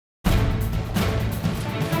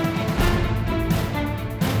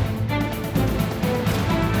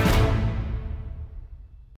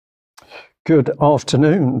Good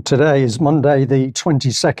afternoon. Today is Monday, the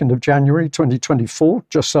 22nd of January, 2024,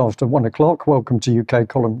 just after 1 o'clock. Welcome to UK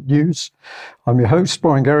Column News. I'm your host,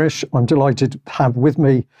 Brian Gerrish. I'm delighted to have with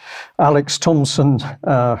me Alex Thompson,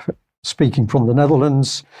 speaking from the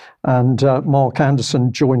Netherlands, and Mark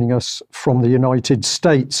Anderson joining us from the United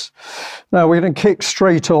States. Now, we're going to kick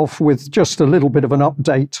straight off with just a little bit of an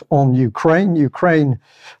update on Ukraine. Ukraine,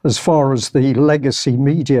 as far as the legacy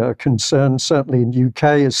media are concerned, certainly in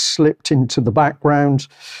UK, has slipped into the background.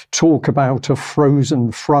 Talk about a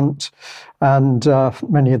frozen front, and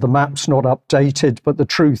many of the maps not updated, but the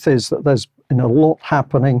truth is that there's been a lot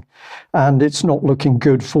happening and it's not looking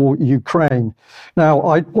good for Ukraine. Now,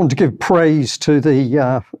 I want to give praise to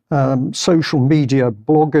the social media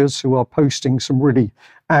bloggers who are posting some really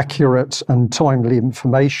accurate and timely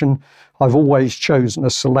information. I've always chosen a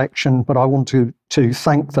selection, but I want to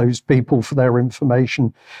thank those people for their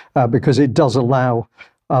information because it does allow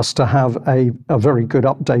us to have a very good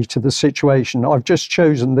update of the situation. I've just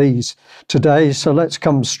chosen these today, so let's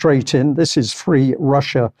come straight in. This is Free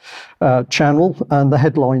Russia channel, and the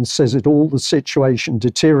headline says it all: the situation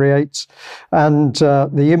deteriorates. And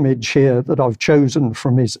the image here that I've chosen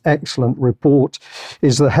from his excellent report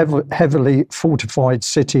is the heavily fortified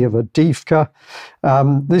city of Avdiivka.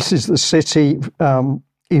 This is the city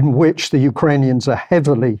in which the Ukrainians are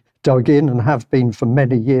heavily dug in and have been for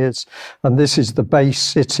many years. And this is the base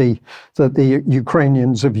city that the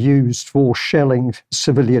Ukrainians have used for shelling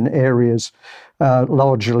civilian areas,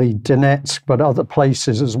 largely Donetsk, but other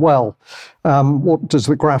places as well. What does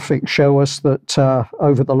the graphic show us? That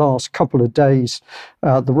over the last couple of days,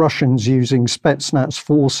 the Russians, using Spetsnaz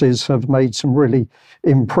forces, have made some really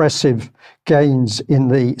impressive gains in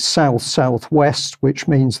the southwest, which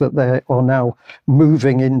means that they are now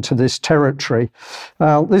moving into this territory.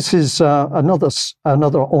 This is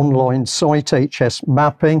another online site, HS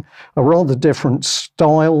Mapping, a rather different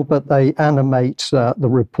style, but they animate the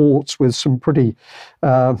reports with some pretty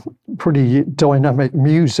dynamic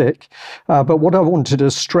music. But what I wanted to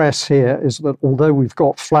stress here is that although we've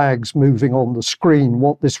got flags moving on the screen,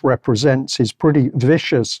 what this represents is pretty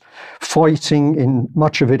vicious fighting, in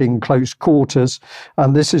much of it in close quarters.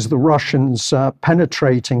 And this is the Russians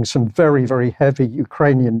penetrating some very, very heavy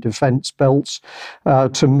Ukrainian defense belts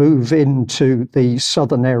to move into the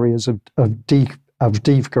southern areas of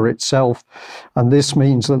Avdiivka itself. And this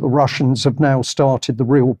means that the Russians have now started the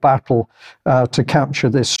real battle to capture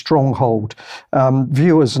this stronghold.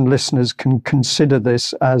 Viewers and listeners can consider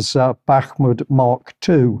this as Bakhmut Mark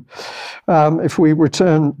II. If we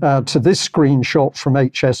return to this screenshot from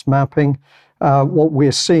HS Mapping, what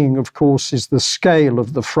we're seeing, of course, is the scale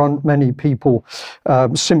of the front. Many people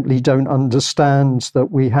simply don't understand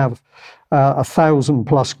that we have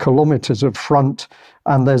 1,000+ kilometers of front,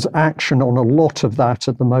 and there's action on a lot of that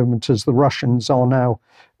at the moment as the Russians are now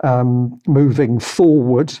moving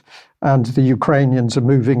forward and the Ukrainians are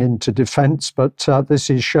moving into defense. But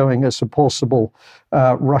this is showing us a possible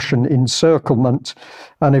Russian encirclement.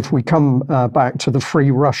 And if we come back to the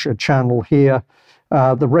Free Russia channel here,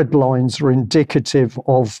 the red lines are indicative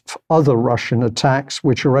of other Russian attacks,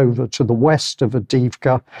 which are over to the west of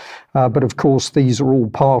Avdiivka. But of course, these are all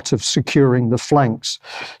part of securing the flanks.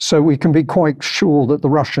 So we can be quite sure that the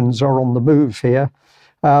Russians are on the move here.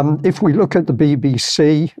 If we look at the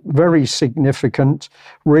BBC, very significant,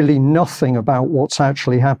 really nothing about what's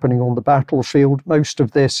actually happening on the battlefield. Most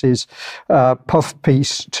of this is puff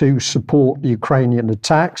piece to support Ukrainian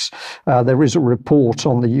attacks. There is a report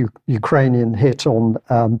on the Ukrainian hit on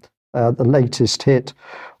the latest hit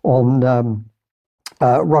on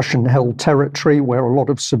Russian-held territory, where a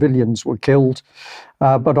lot of civilians were killed.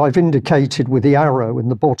 But I've indicated with the arrow in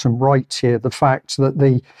the bottom right here the fact that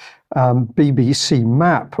the BBC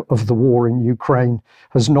map of the war in Ukraine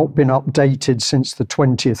has not been updated since the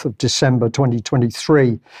 20th of December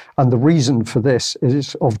 2023. And the reason for this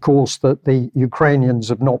is, of course, that the Ukrainians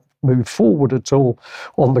have not moved forward at all.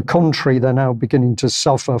 On the contrary, they're now beginning to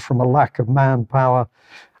suffer from a lack of manpower,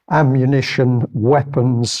 ammunition,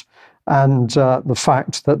 weapons, and the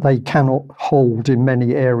fact that they cannot hold in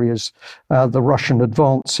many areas the Russian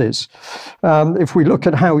advances. If we look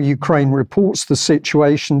at how Ukraine reports the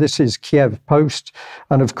situation, this is Kiev Post.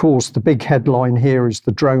 And of course, the big headline here is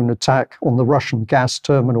the drone attack on the Russian gas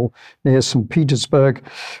terminal near St. Petersburg.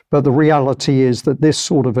 But the reality is that this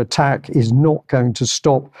sort of attack is not going to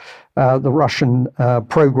stop the Russian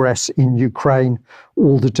progress in Ukraine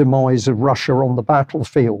or the demise of Russia on the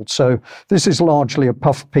battlefield. So this is largely a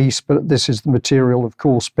puff piece, but this is the material, of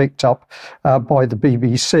course, picked up by the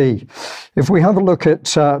BBC. If we have a look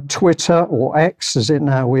at Twitter, or X as it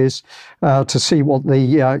now is, to see what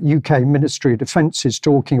the UK Ministry of Defence is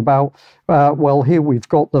talking about, well, here we've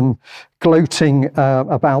got them gloating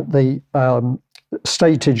about the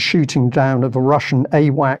stated shooting down of a Russian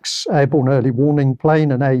AWACS, airborne early warning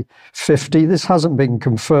plane, an A-50. This hasn't been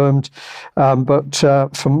confirmed, but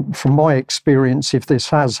from my experience, if this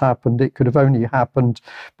has happened, it could have only happened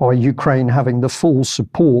by Ukraine having the full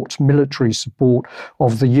support, military support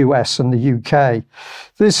of the US and the UK.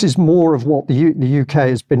 This is more of what the UK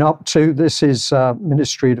has been up to. This is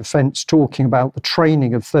Ministry of Defence talking about the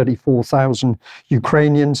training of 34,000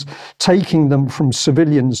 Ukrainians, taking them from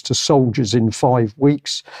civilians to soldiers in 5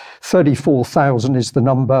 weeks. 34,000 is the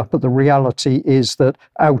number, but the reality is that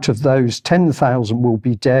out of those, 10,000 will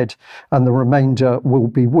be dead and the remainder will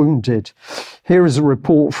be wounded. Here is a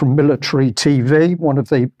report from Military TV, one of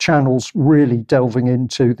the channels really delving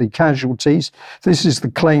into the casualties. This is the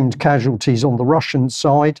claimed casualties on the Russian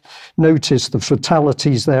side. Notice the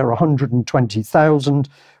fatalities there, 120,000.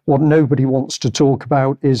 What nobody wants to talk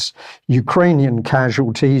about is Ukrainian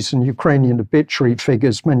casualties and Ukrainian obituary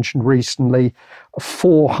figures mentioned recently,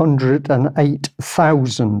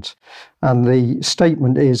 408,000. And the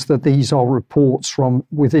statement is that these are reports from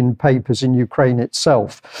within papers in Ukraine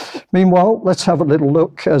itself. Meanwhile, let's have a little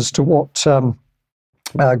look as to what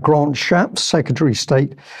Grant Shapps, Secretary of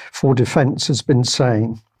State for Defence, has been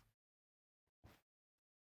saying.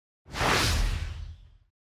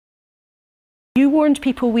 You warned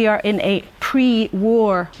people we are in a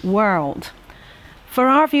pre-war world. For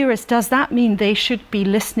our viewers, does that mean they should be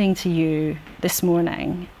listening to you this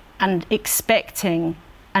morning and expecting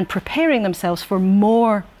and preparing themselves for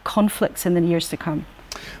more conflicts in the years to come?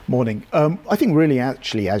 Morning. I think really,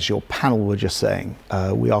 actually, as your panel were just saying,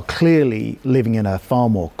 we are clearly living in a far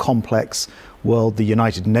more complex world. The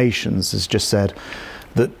United Nations has just said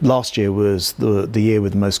that last year was the year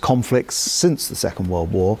with the most conflicts since the Second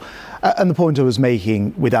World War. And the point I was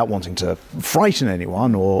making, without wanting to frighten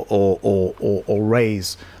anyone or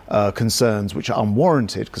raise concerns which are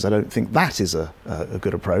unwarranted, because I don't think that is a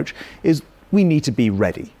good approach, is we need to be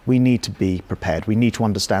ready. We need to be prepared. We need to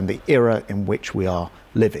understand the era in which we are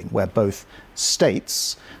living, where both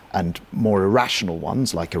states and more irrational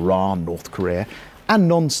ones like Iran, North Korea, and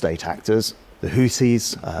non-state actors, the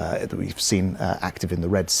Houthis that we've seen active in the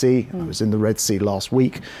Red Sea. I was in the Red Sea last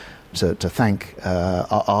week to thank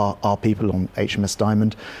our people on HMS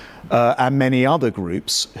Diamond and many other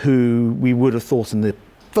groups who we would have thought in the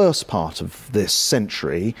first part of this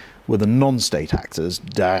century were the non-state actors,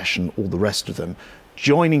 Daesh and all the rest of them,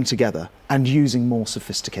 joining together and using more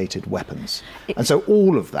sophisticated weapons. And so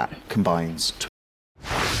all of that combines to...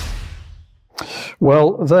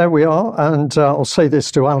 Well, there we are, and I'll say this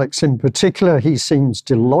to Alex in particular. He seems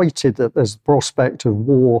delighted that there's the prospect of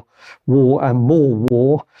war and more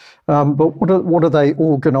war. But what are they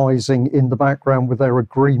organising in the background with their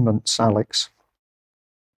agreements, Alex?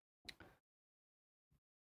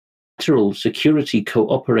 Bilateral security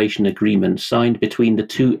cooperation agreement signed between the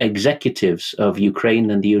two executives of Ukraine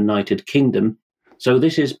and the United Kingdom. So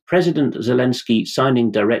this is President Zelensky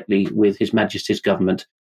signing directly with His Majesty's government.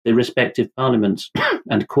 The respective parliaments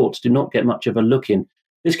and courts do not get much of a look in.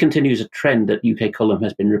 This continues a trend that UK Column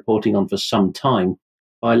has been reporting on for some time.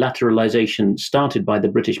 Bilateralisation started by the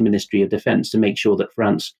British Ministry of Defence to make sure that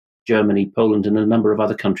France, Germany, Poland and a number of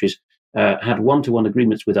other countries had one-to-one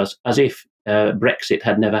agreements with us, as if Brexit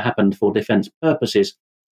had never happened for defence purposes.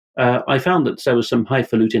 I found that there was some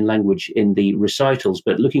highfalutin language in the recitals,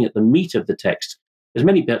 but looking at the meat of the text, there's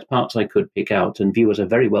many parts I could pick out, and viewers are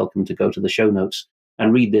very welcome to go to the show notes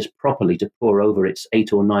and read this properly to pore over its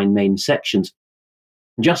 8 or 9 main sections.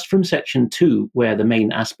 Just from section 2, where the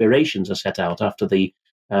main aspirations are set out after the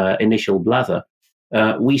initial blather,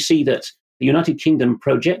 we see that the United Kingdom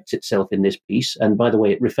projects itself in this piece, and by the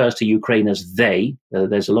way, it refers to Ukraine as they.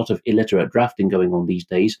 There's a lot of illiterate drafting going on these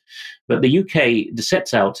days, but the UK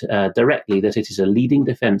sets out directly that it is a leading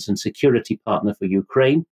defence and security partner for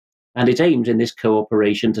Ukraine, and it aims in this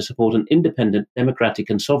cooperation to support an independent, democratic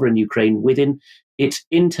and sovereign Ukraine within its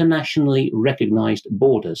internationally recognised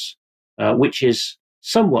borders, which is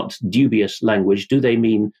somewhat dubious language. Do they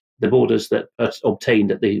mean the borders that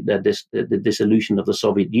obtained at the dissolution of the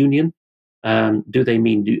Soviet Union? Do they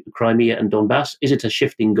mean Crimea and Donbass? Is it a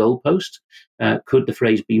shifting goalpost? Could the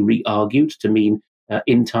phrase be re-argued to mean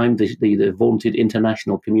in time the vaunted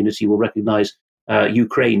international community will recognise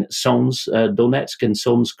Ukraine sans Donetsk and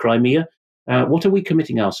sans Crimea? What are we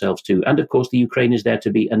committing ourselves to? And of course, the Ukraine is there to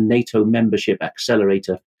be a NATO membership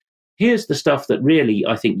accelerator. Here's the stuff that really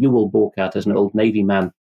I think you will balk at as an old Navy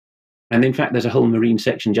man. And in fact, there's a whole marine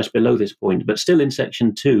section just below this point. But still in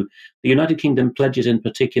section 2, the United Kingdom pledges in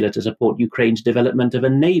particular to support Ukraine's development of a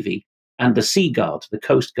navy and the Sea Guard, the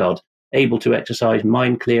Coast Guard, able to exercise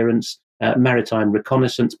mine clearance, maritime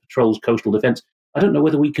reconnaissance, patrols, coastal defence. I don't know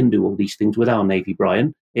whether we can do all these things with our navy,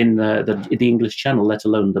 Brian, in the English Channel, let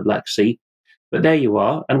alone the Black Sea. But there you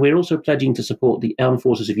are. And we're also pledging to support the armed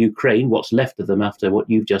forces of Ukraine, what's left of them after what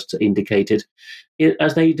you've just indicated,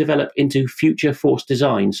 as they develop into future force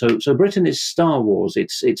design. So Britain is Star Wars.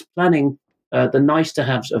 It's planning the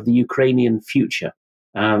nice-to-haves of the Ukrainian future,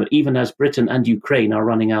 even as Britain and Ukraine are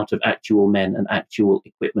running out of actual men and actual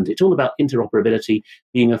equipment. It's all about interoperability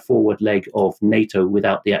being a forward leg of NATO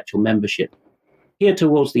without the actual membership. Here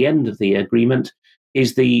towards the end of the agreement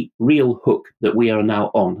is the real hook that we are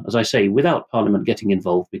now on, as I say, without Parliament getting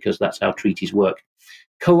involved, because that's how treaties work.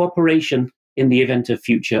 Cooperation in the event of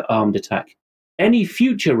future armed attack. Any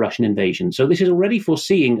future Russian invasion, so this is already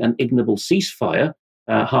foreseeing an ignoble ceasefire,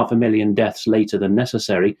 500,000 deaths later than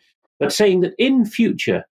necessary, but saying that in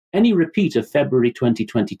future, any repeat of February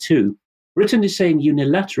 2022, Britain is saying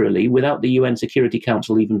unilaterally, without the UN Security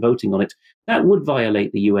Council even voting on it, that would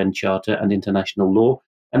violate the UN Charter and international law.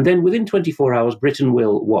 And then within 24 hours, Britain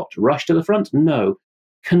will, what, rush to the front? No.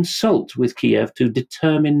 Consult with Kiev to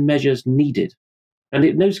determine measures needed. And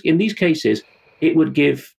in these cases, it would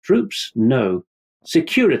give troops? No.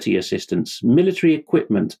 Security assistance, military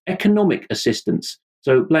equipment, economic assistance.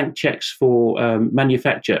 So blank checks for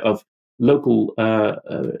manufacture of local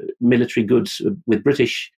military goods with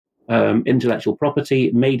British intellectual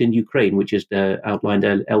property made in Ukraine, which is outlined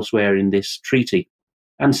elsewhere in this treaty,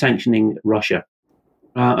 and sanctioning Russia.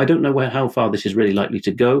 I don't know how far this is really likely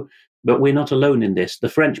to go, but we're not alone in this. The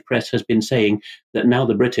French press has been saying that now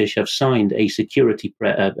the British have signed a security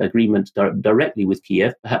agreement directly with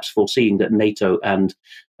Kiev, perhaps foreseeing that NATO and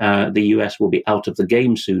the US will be out of the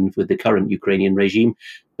game soon with the current Ukrainian regime.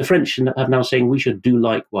 The French have now saying we should do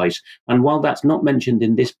likewise. And while that's not mentioned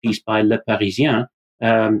in this piece by Le Parisien,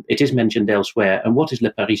 it is mentioned elsewhere. And what is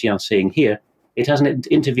Le Parisien saying here? It has an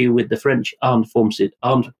interview with the French Armed Forces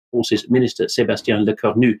Minister, Sébastien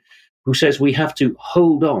Lecornu, who says we have to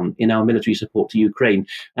hold on in our military support to Ukraine.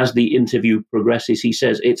 As the interview progresses, he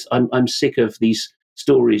says, I'm sick of these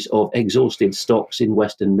stories of exhausted stocks in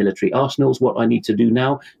Western military arsenals. What I need to do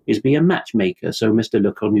now is be a matchmaker. So Mr.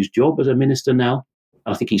 Lecornu's job as a minister now,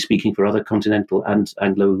 I think he's speaking for other continental and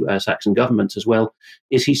Anglo-Saxon governments as well,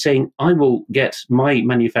 is he's saying, I will get my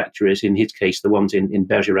manufacturers, in his case, the ones in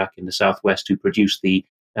Bergerac in the southwest who produce the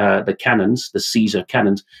cannons, the Caesar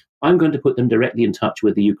cannons, I'm going to put them directly in touch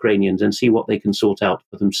with the Ukrainians and see what they can sort out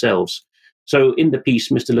for themselves. So in the piece,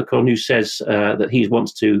 Mr. Lecornu says that he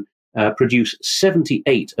wants to produce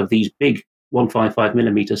 78 of these big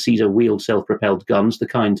 155mm Caesar wheeled self-propelled guns, the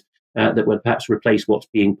kind that would perhaps replace what's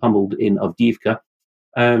being pummeled in Avdiivka.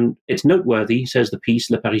 It's noteworthy, says the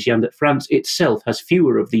piece, Le Parisien, that France itself has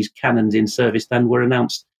fewer of these cannons in service than were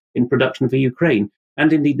announced in production for Ukraine.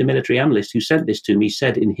 And indeed, the military analyst who sent this to me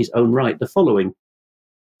said in his own right the following.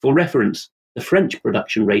 For reference, the French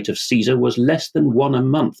production rate of Caesar was less than one a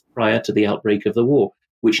month prior to the outbreak of the war,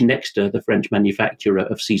 which Nexter, the French manufacturer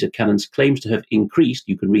of Caesar cannons, claims to have increased,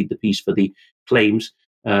 you can read the piece for the claims,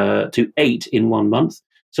 to 8 in 1 month.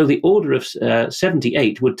 So the order of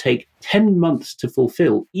 78 would take 10 months to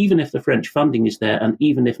fulfill, even if the French funding is there and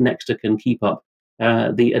even if Nexter can keep up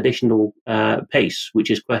the additional pace, which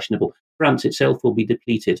is questionable. France itself will be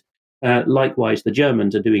depleted. Likewise, the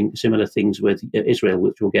Germans are doing similar things with Israel,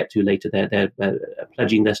 which we'll get to later. They're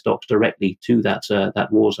pledging their stocks directly to that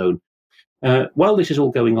war zone. While this is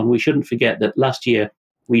all going on, we shouldn't forget that last year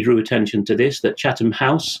we drew attention to this, that Chatham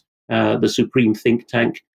House, the supreme think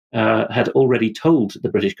tank, had already told the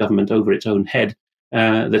British government over its own head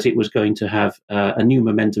that it was going to have a new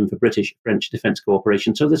momentum for British-French defence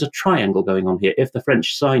cooperation. So there's a triangle going on here. If the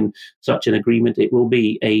French sign such an agreement, it will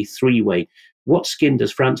be a three-way. What skin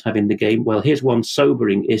does France have in the game? Well, here's one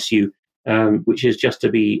sobering issue, which is just to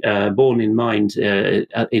be borne in mind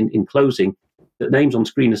in closing. The names on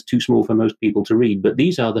screen is too small for most people to read, but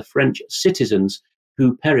these are the French citizens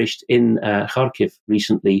who perished in Kharkiv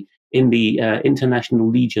recently in the International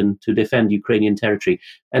Legion to defend Ukrainian territory.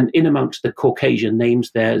 And in amongst the Caucasian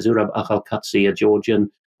names there, Zurab Akhalkatsi, a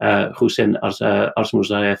Georgian, Hussein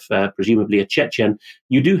Arsmurzaev, presumably a Chechen,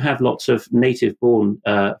 you do have lots of native-born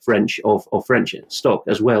French of French stock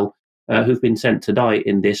as well, who've been sent to die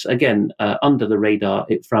in this. Again, under the radar,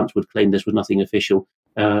 France would claim this was nothing official,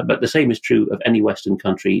 but the same is true of any Western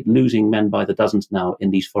country, losing men by the dozens now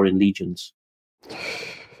in these foreign legions.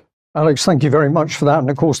 Alex, thank you very much for that. And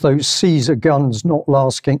of course, those Caesar guns not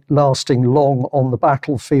lasting long on the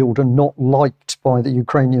battlefield and not liked by the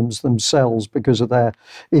Ukrainians themselves because of their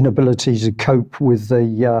inability to cope with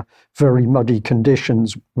the very muddy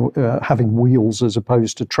conditions, having wheels as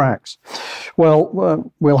opposed to tracks. Well,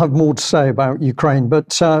 we'll have more to say about Ukraine,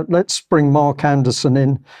 but let's bring Mark Anderson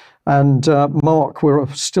in. And Mark, we're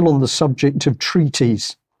still on the subject of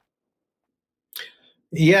treaties.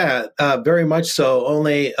 Yeah, very much so,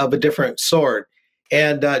 only of a different sort.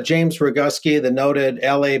 And James Roguski, the noted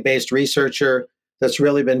LA-based researcher that's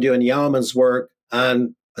really been doing yeoman's work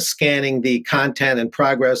on scanning the content and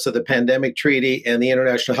progress of the pandemic treaty and the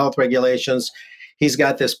international health regulations, he's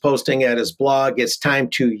got this posting at his blog. It's time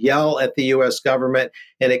to yell at the U.S. government,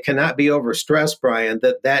 and it cannot be overstressed, Brian,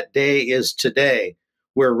 that day is today.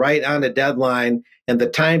 We're right on a deadline, and the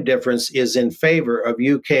time difference is in favor of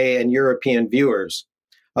UK and European viewers.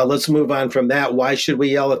 Let's move on from that. Why should we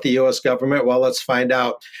yell at the U.S. government? Well, let's find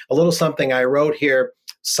out. A little something I wrote here.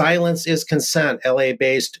 Silence is consent,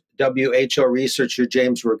 LA-based WHO researcher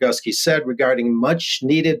James Roguski said regarding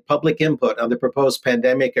much-needed public input on the proposed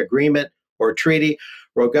pandemic agreement or treaty.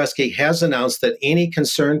 Roguski has announced that any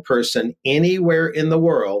concerned person anywhere in the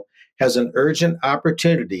world has an urgent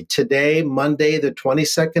opportunity today, Monday, the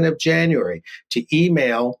 22nd of January, to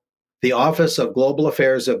email the Office of Global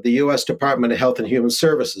Affairs of the U.S. Department of Health and Human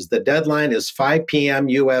Services. The deadline is 5 p.m.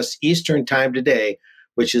 U.S. Eastern Time today,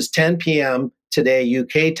 which is 10 p.m. today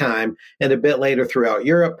UK time, and a bit later throughout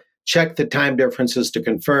Europe. Check the time differences to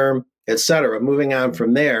confirm, etc. Moving on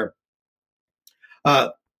from there, a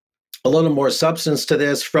little more substance to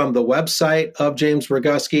this from the website of James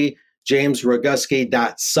Roguski,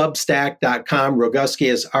 jamesroguski.substack.com.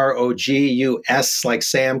 Roguski is R-O-G-U-S, like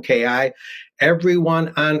Sam, K-I.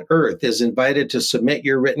 Everyone on Earth is invited to submit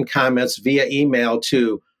your written comments via email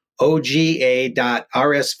to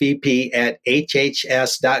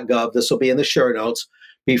oga.rsvp@hhs.gov. This will be in the show notes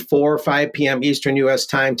before 5 p.m. Eastern U.S.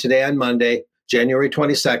 time today on Monday, January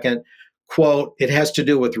 22nd. Quote, it has to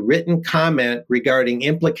do with written comment regarding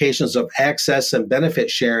implications of access and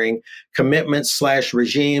benefit sharing,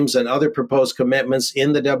 commitments/regimes, and other proposed commitments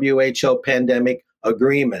in the WHO pandemic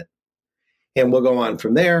agreement. And we'll go on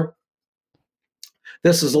from there.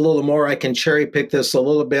 This is a little more. I can cherry pick this a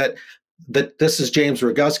little bit. This is James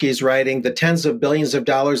Roguski's writing. The tens of billions of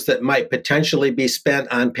dollars that might potentially be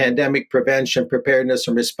spent on pandemic prevention, preparedness,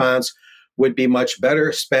 and response would be much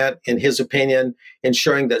better spent, in his opinion,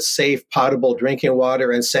 ensuring that safe, potable drinking water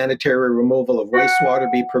and sanitary removal of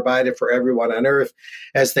wastewater be provided for everyone on Earth.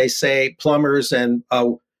 As they say, plumbers and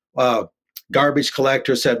garbage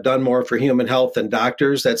collectors have done more for human health than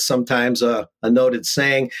doctors. That's sometimes a noted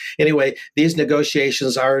saying. Anyway, these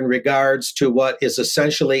negotiations are in regards to what is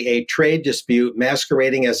essentially a trade dispute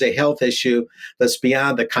masquerading as a health issue that's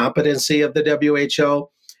beyond the competency of the WHO.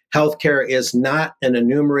 Healthcare is not an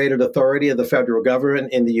enumerated authority of the federal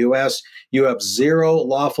government in the U.S. You have zero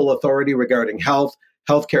lawful authority regarding health.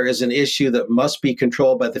 Healthcare is an issue that must be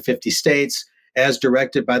controlled by the 50 states as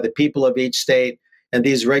directed by the people of each state. And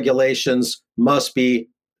these regulations must be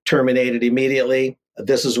terminated immediately.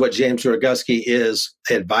 This is what James Roguski is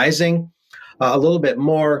advising. A little bit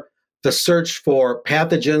more, the search for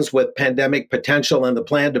pathogens with pandemic potential and the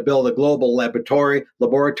plan to build a global laboratory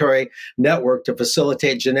network to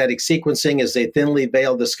facilitate genetic sequencing is a thinly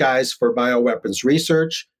veiled disguise for bioweapons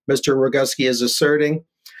research, Mr. Roguski is asserting.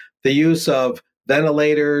 The use of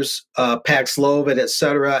ventilators, Paxlovid, et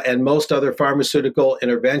cetera, and most other pharmaceutical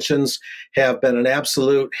interventions have been an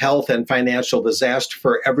absolute health and financial disaster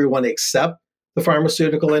for everyone except the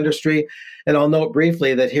pharmaceutical industry. And I'll note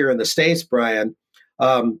briefly that here in the States, Brian,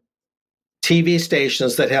 TV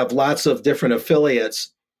stations that have lots of different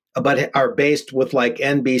affiliates, but are based with like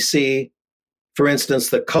NBC, for instance,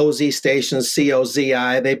 the Cozy stations,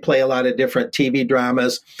 COZI, they play a lot of different TV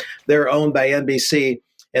dramas. They're owned by NBC.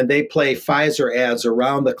 And they play Pfizer ads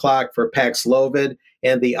around the clock for Paxlovid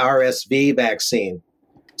and the RSV vaccine.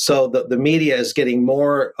 So the media is getting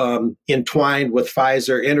more intertwined with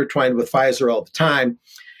Pfizer all the time.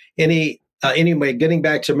 Anyway, getting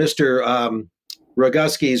back to Mr.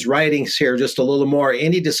 Roguski's writings here just a little more,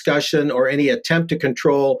 any discussion or any attempt to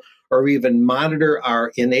control or even monitor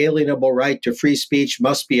our inalienable right to free speech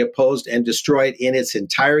must be opposed and destroyed in its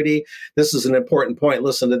entirety. This is an important point.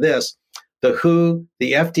 Listen to this. The WHO,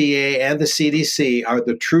 the FDA, and the CDC are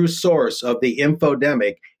the true source of the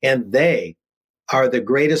infodemic, and they are the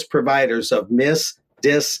greatest providers of mis,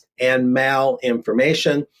 dis, and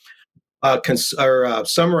malinformation.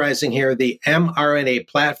 Summarizing here, the mRNA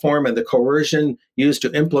platform and the coercion used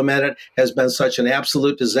to implement it has been such an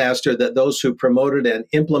absolute disaster that those who promoted and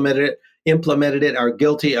implemented it implemented it are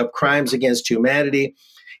guilty of crimes against humanity.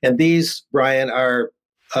 And these, Brian, are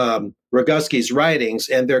Roguski's writings,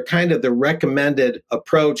 and they're kind of the recommended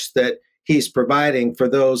approach that he's providing for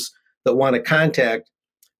those that want to contact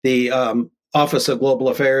the Office of Global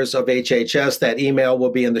Affairs of HHS. That email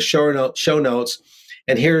will be in the show notes.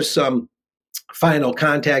 And here's some final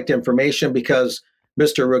contact information, because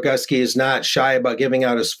Mr. Roguski is not shy about giving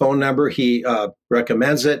out his phone number. He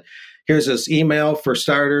recommends it. Here's his email for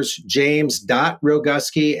starters,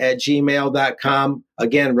 james.roguski@gmail.com.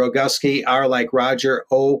 Again, Roguski, R like Roger,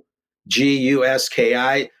 Oguski,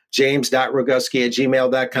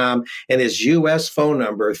 james.roguski@gmail.com. And his U.S. phone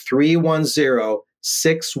number,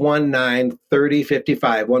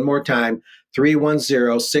 310-619-3055. One more time,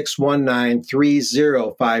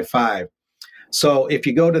 310-619-3055. So if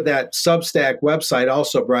you go to that Substack website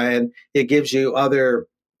also, Brian, it gives you other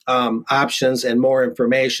options and more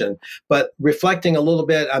information. But reflecting a little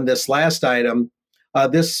bit on this last item,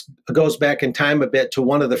 this goes back in time a bit to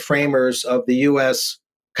one of the framers of the U.S.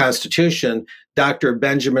 Constitution, Dr.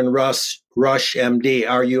 Benjamin Rush, MD,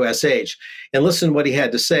 RUSH. And listen what he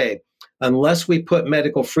had to say. Unless we put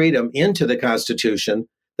medical freedom into the Constitution,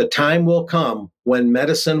 the time will come when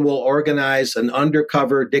medicine will organize an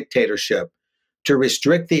undercover dictatorship. To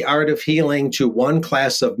restrict the art of healing to one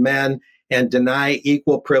class of men and deny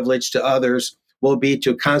equal privilege to others will be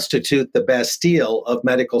to constitute the Bastille of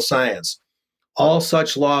medical science. All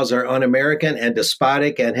such laws are un-American and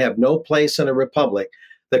despotic and have no place in a republic.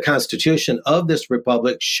 The Constitution of this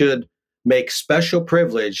republic should make special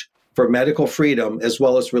privilege for medical freedom as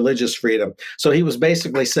well as religious freedom. So he was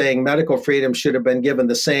basically saying medical freedom should have been given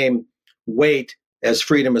the same weight as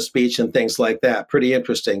freedom of speech and things like that. Pretty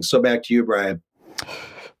interesting. So back to you, Brian.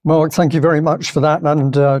 Mark, thank you very much for that.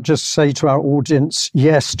 And just say to our audience,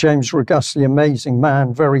 yes, James Roguski, amazing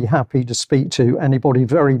man, very happy to speak to anybody,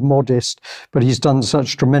 very modest, but he's done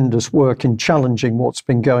such tremendous work in challenging what's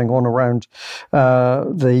been going on around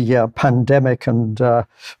the pandemic and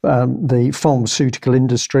the pharmaceutical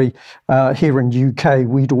industry. Here in UK,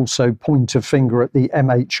 we'd also point a finger at the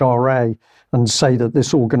MHRA and say that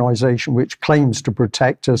this organisation, which claims to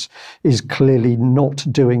protect us, is clearly not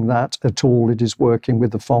doing that at all. It is working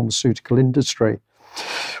with the pharmaceutical industry.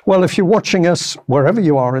 Well, if you're watching us wherever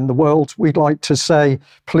you are in the world, we'd like to say,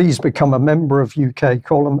 please become a member of UK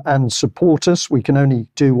Column and support us. We can only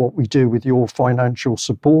do what we do with your financial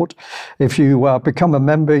support. If you become a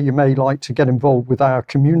member, you may like to get involved with our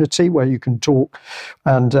community where you can talk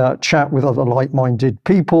and chat with other like-minded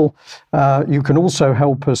people. You can also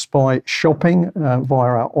help us by shopping via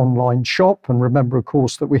our online shop. And remember, of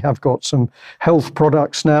course, that we have got some health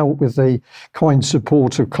products now with the kind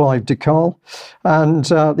support of Clive de Carle. And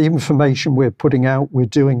the information we're putting out, we're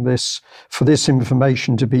doing this for this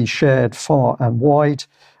information to be shared far and wide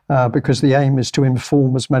because the aim is to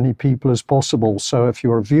inform as many people as possible. So if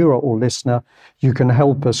you're a viewer or listener, you can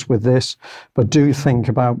help us with this, but do think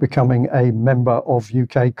about becoming a member of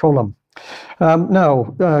UK Column.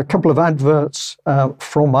 Now, a couple of adverts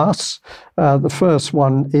from us. The first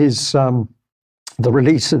one is the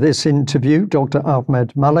release of this interview, Dr.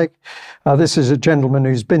 Ahmed Malik. This is a gentleman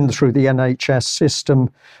who's been through the NHS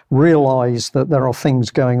system, realised that there are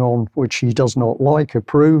things going on which he does not like,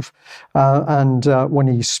 approve, and when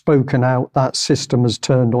he's spoken out, that system has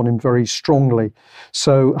turned on him very strongly.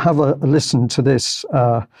 So have a listen to this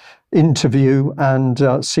interview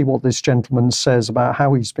and see what this gentleman says about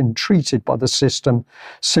how he's been treated by the system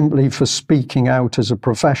simply for speaking out as a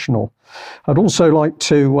professional. I'd also like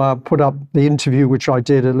to put up the interview which I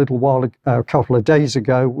did a couple of days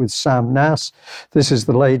ago with Sam Nass. This is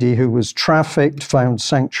the lady who was trafficked, found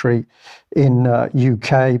sanctuary in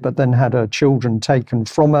UK, but then had her children taken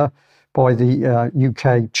from her by the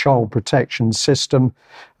UK child protection system.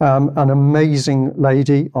 An amazing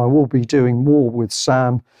lady. I will be doing more with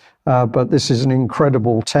Sam. But this is an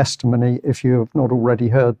incredible testimony if you have not already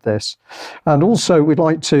heard this. And also we'd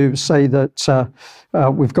like to say that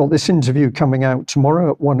we've got this interview coming out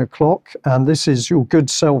tomorrow at 1:00, and this is your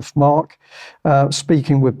good self, Mark,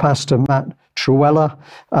 speaking with Pastor Matt Truella,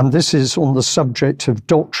 and this is on the subject of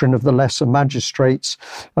doctrine of the lesser magistrates.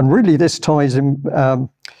 And really this ties in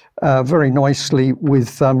very nicely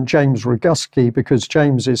with James Roguski, because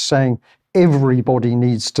James is saying everybody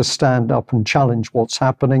needs to stand up and challenge what's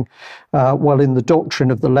happening. Well, in the doctrine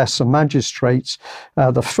of the lesser magistrates,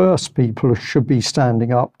 the first people who should be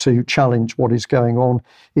standing up to challenge what is going on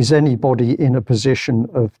is anybody in a position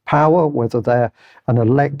of power, whether they're an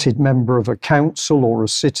elected member of a council or a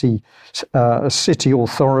city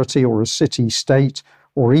authority or a city state,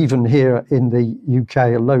 or even here in the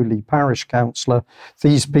UK, a lowly parish councillor,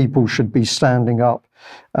 these people should be standing up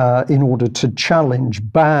in order to challenge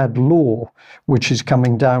bad law which is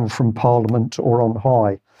coming down from Parliament or on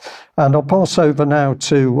high. And I'll pass over now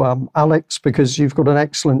to Alex, because you've got an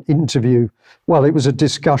excellent interview. Well, it was a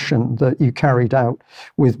discussion that you carried out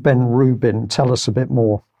with Ben Rubin. Tell us a bit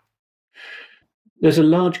more. There's a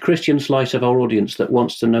large Christian slice of our audience that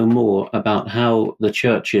wants to know more about how the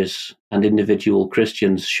churches and individual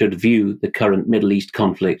Christians should view the current Middle East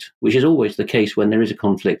conflict, which is always the case when there is a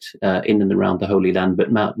conflict in and around the Holy Land,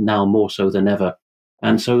 but now more so than ever.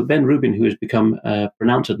 And so Ben Rubin, who has become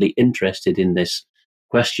pronouncedly interested in this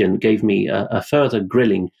question, gave me a further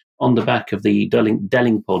grilling on the back of the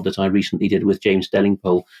Dellingpod that I recently did with James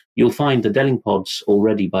Dellingpole. You'll find the Dellingpods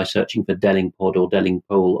already by searching for Dellingpod or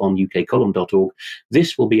Dellingpole on ukcolumn.org.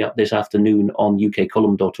 This will be up this afternoon on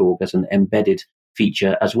ukcolumn.org as an embedded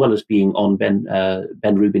feature, as well as being on Ben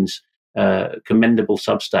Rubin's commendable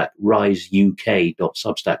Substack,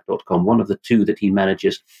 riseuk.substack.com, one of the two that he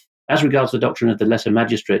manages. As regards the doctrine of the lesser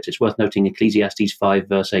magistrates, it's worth noting Ecclesiastes 5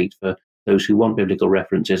 verse 8 for those who want biblical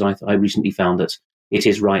references. I recently found that it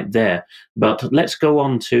is right there. But let's go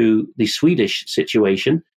on to the Swedish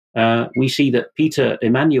situation. We see that Peter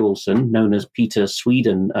Emanuelsson, known as Peter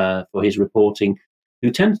Sweden for his reporting,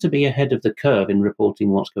 who tends to be ahead of the curve in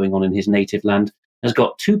reporting what's going on in his native land, has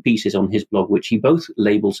got two pieces on his blog, which he both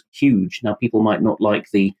labels huge. Now, people might not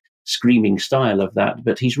like the screaming style of that,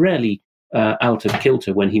 but he's rarely out of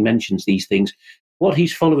kilter when he mentions these things. What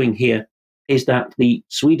he's following here is that the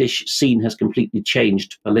Swedish scene has completely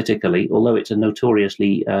changed politically. Although it's a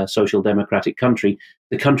notoriously social democratic country,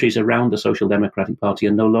 the countries around the Social Democratic Party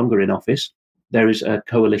are no longer in office. There is a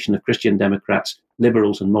coalition of Christian Democrats,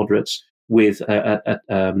 liberals and moderates, with a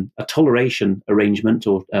toleration arrangement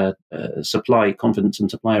or confidence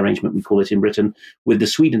and supply arrangement, we call it in Britain, with the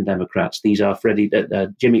Sweden Democrats. These are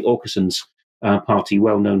Jimmy Åkesson's party,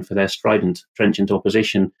 well known for their strident, trenchant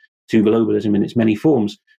opposition to globalism in its many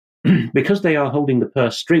forms. Because they are holding the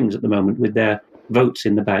purse strings at the moment with their votes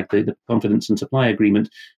in the bag, the confidence and supply agreement,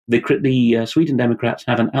 the Sweden Democrats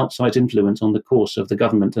have an outsized influence on the course of the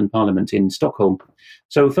government and parliament in Stockholm.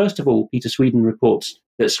 So first of all, Peter Sweden reports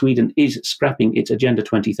that Sweden is scrapping its Agenda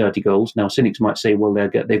 2030 goals. Now, cynics might say, well,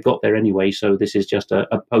 they've got there anyway, so this is just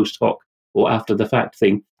a post hoc or after the fact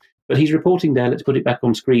thing. But he's reporting there, let's put it back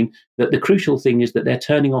on screen, that the crucial thing is that they're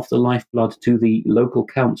turning off the lifeblood to the local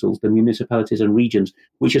councils, the municipalities and regions,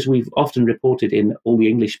 which, as we've often reported in all the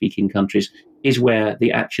English-speaking countries, is where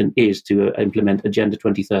the action is to implement Agenda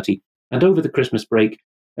 2030. And over the Christmas break,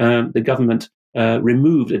 the government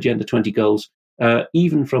removed Agenda 20 goals,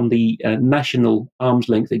 even from the national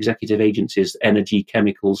arm's-length executive agencies, energy,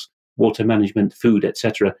 chemicals, water management, food,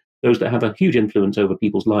 etc., those that have a huge influence over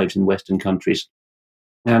people's lives in Western countries.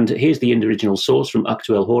 And here's the original source from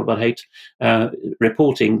Aktuell Hållbarhet,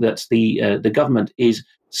 reporting that the government is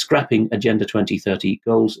scrapping Agenda 2030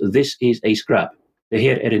 goals. This is a scrap. Det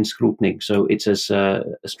här är en skrotning. So it's as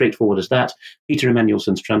straightforward as that. Peter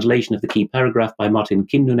Emanuelsson's translation of the key paragraph by Martin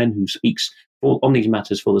Kinnunen, who speaks on these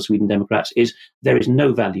matters for the Sweden Democrats, is there is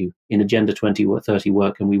no value in Agenda 2030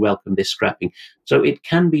 work, and we welcome this scrapping. So it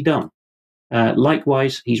can be done.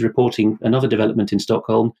 Likewise, he's reporting another development in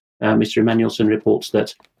Stockholm. Mr. Emanuelsson reports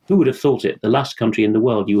that, who would have thought it, the last country in the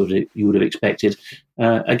world you would have expected.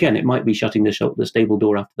 Again, it might be shutting the stable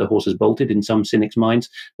door after the horse has bolted in some cynics' minds,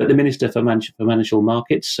 but the Minister for Financial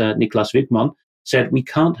Markets, Niklas Wykman, said we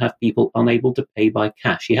can't have people unable to pay by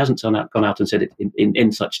cash. He hasn't gone out and said it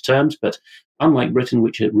in such terms, but unlike Britain,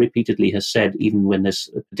 which repeatedly has said, even when there's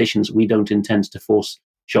petitions, we don't intend to force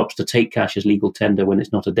shops to take cash as legal tender when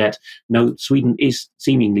it's not a debt. No, Sweden is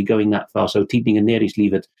seemingly going that far. So Tidningen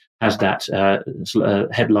Näringslivet has that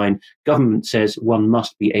headline, government says one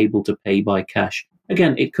must be able to pay by cash.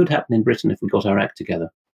 Again, it could happen in Britain if we got our act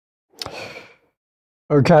together.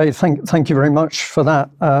 Okay, thank you very much for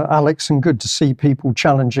that, Alex, and good to see people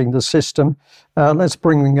challenging the system. Let's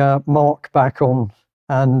bring Mark back on,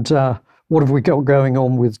 and what have we got going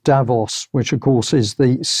on with Davos, which of course is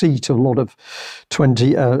the seat of a lot of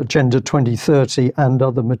Agenda 2030 and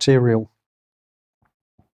other material.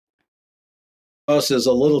 Davos is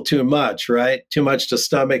a little too much, right? Too much to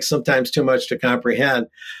stomach, sometimes too much to comprehend.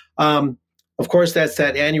 Of course, that's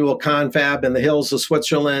that annual confab in the hills of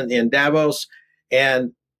Switzerland in Davos.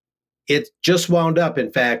 And it just wound up,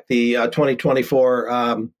 in fact, the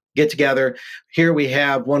 2024 get-together. Here we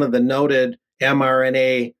have one of the noted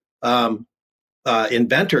mRNA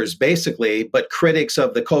inventors, basically, but critics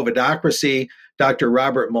of the COVIDocracy, Dr.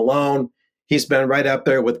 Robert Malone. He's been right up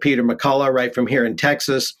there with Peter McCullough, right from here in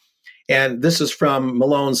Texas. And this is from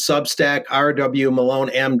Malone's Substack,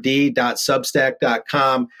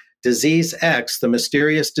 rwmalonemd.substack.com, Disease X, the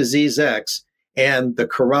mysterious Disease X, and the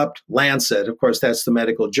corrupt Lancet. Of course, that's the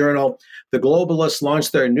medical journal. The globalists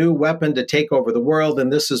launched their new weapon to take over the world,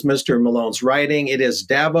 and this is Mr. Malone's writing. It is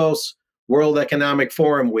Davos World Economic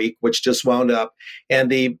Forum week, which just wound up, and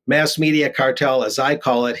the mass media cartel, as I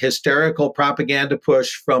call it, hysterical propaganda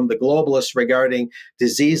push from the globalists regarding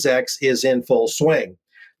Disease X is in full swing.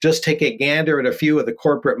 Just take a gander at a few of the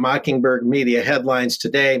corporate Mockingbird media headlines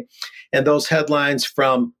today, and those headlines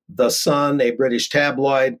from The Sun, a British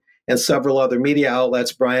tabloid, and several other media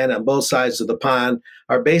outlets, Brian, on both sides of the pond,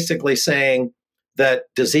 are basically saying that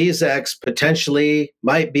Disease X potentially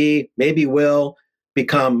might be, maybe will,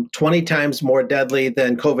 become 20 times more deadly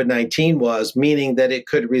than COVID-19 was, meaning that it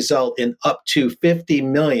could result in up to 50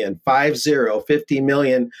 million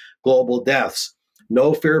global deaths.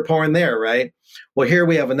 No fear porn there, right? Well, here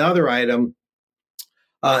we have another item,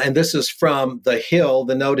 and this is from The Hill,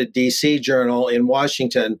 the noted DC journal in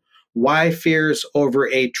Washington. Why fears over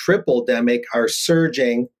a triple-demic are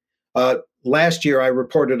surging. Last year, I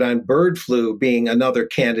reported on bird flu being another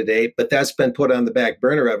candidate, but that's been put on the back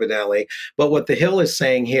burner, evidently. But what The Hill is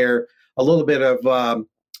saying here, a little bit of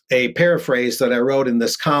a paraphrase that I wrote in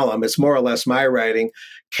this column, it's more or less my writing.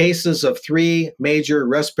 Cases of 3 major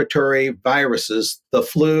respiratory viruses, the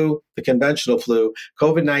flu, the conventional flu,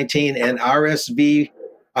 COVID-19, and RSV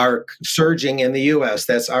are surging in the U.S.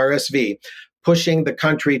 That's RSV, pushing the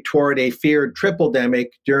country toward a feared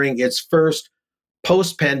triple-demic during its first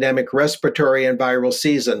post-pandemic respiratory and viral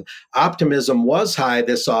season. Optimism was high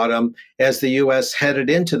this autumn as the U.S. headed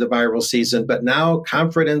into the viral season, but now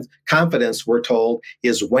confidence, we're told,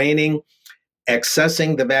 is waning.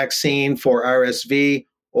 Accessing the vaccine for RSV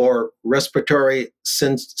or respiratory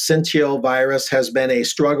syncytial virus has been a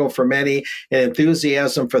struggle for many, and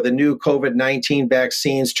enthusiasm for the new COVID-19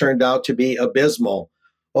 vaccines turned out to be abysmal.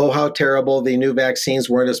 Oh, how terrible the new vaccines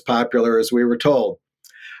weren't as popular as we were told.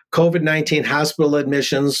 COVID-19 hospital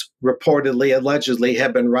admissions allegedly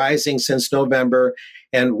have been rising since November,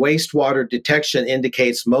 and wastewater detection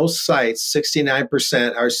indicates most sites,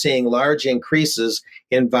 69%, are seeing large increases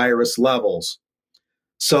in virus levels.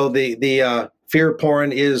 So the fear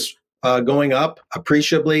porn is going up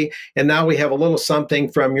appreciably. And now we have a little something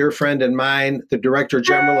from your friend and mine, the Director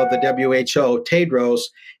General of the WHO, Tedros,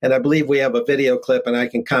 and I believe we have a video clip, and I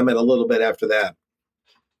can comment a little bit after that.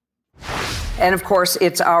 And of course,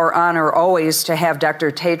 it's our honor always to have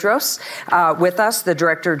Dr. Tedros with us, the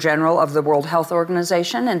Director General of the World Health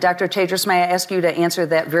Organization. And Dr. Tedros, may I ask you to answer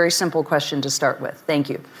that very simple question to start with? Thank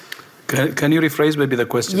you. Can you rephrase maybe the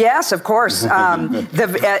question? Yes, of course. At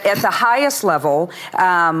the highest level,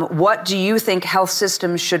 what do you think health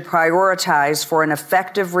systems should prioritize for an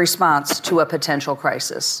effective response to a potential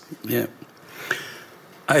crisis? Yeah,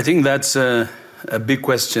 I think that's a big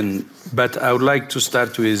question, but I would like to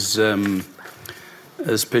start with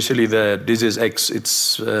especially the Disease X.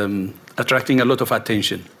 It's attracting a lot of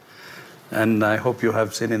attention, and I hope you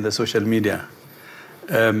have seen in the social media.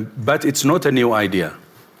 But it's not a new idea.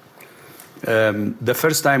 The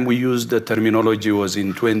first time we used the terminology was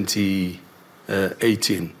in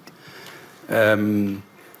 2018.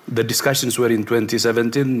 The discussions were in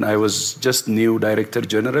 2017. I was just new Director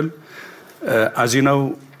General. As you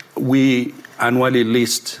know, we annually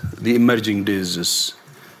list the emerging diseases.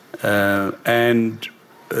 And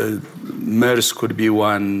MERS could be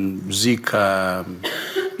one, Zika,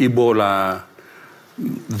 Ebola,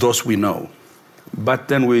 those we know. But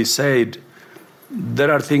then we said,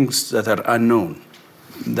 there are things that are unknown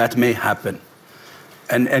that may happen.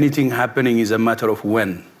 And anything happening is a matter of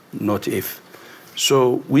when, not if.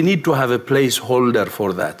 So we need to have a placeholder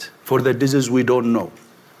for that, for the disease we don't know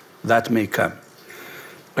that may come.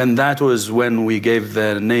 And that was when we gave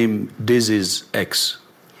the name Disease X.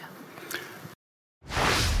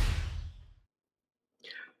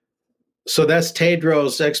 So that's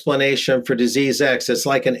Tedros' explanation for Disease X. It's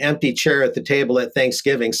like an empty chair at the table at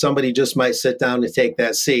Thanksgiving. Somebody just might sit down and take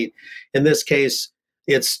that seat. In this case,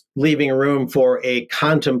 it's leaving room for a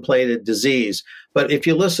contemplated disease. But if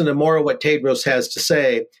you listen to more of what Tedros has to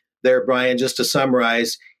say there, Brian, just to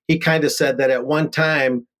summarize, he kind of said that at one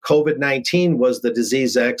time, COVID-19 was the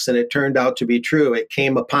Disease X, and it turned out to be true. It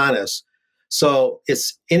came upon us. So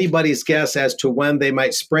it's anybody's guess as to when they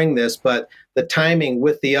might spring this, but the timing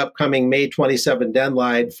with the upcoming May 27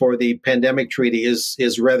 deadline for the pandemic treaty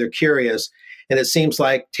is rather curious. And it seems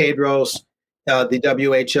like Tedros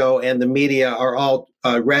the WHO and the media are all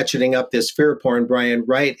ratcheting up this fear porn, Brian,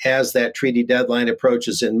 right as that treaty deadline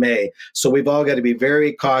approaches in May. So we've all got to be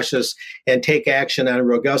very cautious and take action on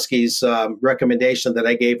Rogowski's recommendation that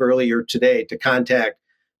I gave earlier today to contact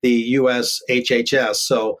the U.S. HHS.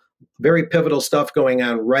 So very pivotal stuff going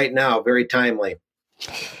on right now, very timely.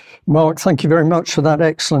 Mark, thank you very much for that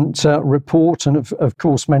excellent report. And of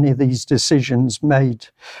course, many of these decisions made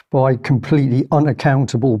by completely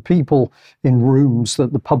unaccountable people in rooms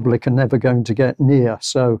that the public are never going to get near.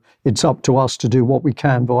 So it's up to us to do what we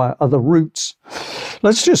can via other routes.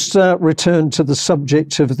 Let's just return to the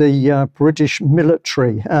subject of the British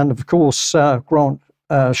military. And of course, Grant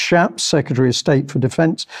Shapps, Secretary of State for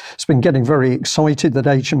Defence, has been getting very excited that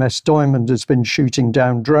HMS Diamond has been shooting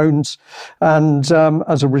down drones. And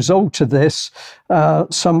as a result of this,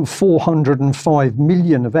 some 405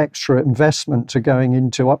 million of extra investment are going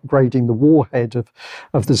into upgrading the warhead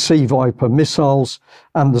of the Sea Viper missiles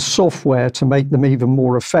and the software to make them even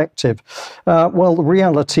more effective. Well, the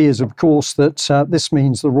reality is, of course, that this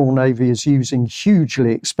means the Royal Navy is using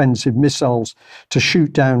hugely expensive missiles to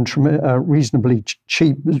shoot down reasonably cheap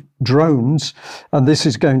drones, and this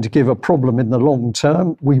is going to give a problem in the long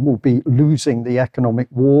term. We will be losing the economic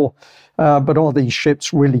war, but are these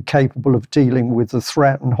ships really capable of dealing with the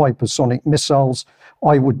threat and hypersonic missiles?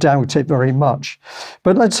 I would doubt it very much.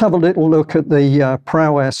 But let's have a little look at the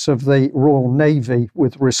prowess of the Royal Navy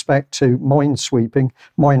with respect to minesweeping,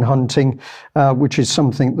 mine hunting, which is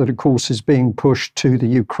something that, of course, is being pushed to the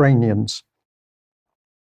Ukrainians.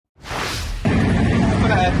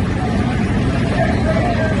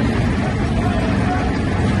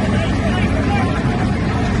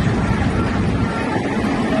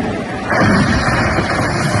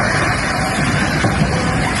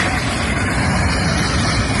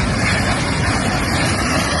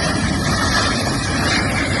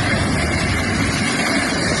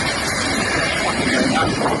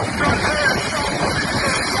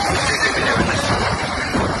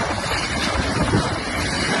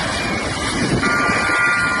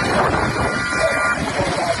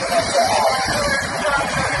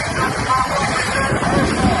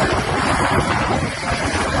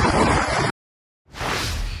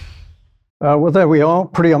 Well, there we are.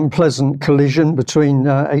 Pretty unpleasant collision between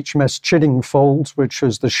HMS Chiddingfold, which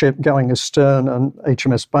was the ship going astern, and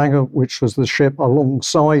HMS Bangor, which was the ship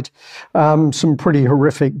alongside. Some pretty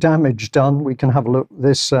horrific damage done. We can have a look at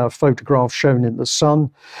this photograph shown in the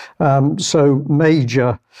sun. So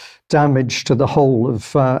major damage to the whole of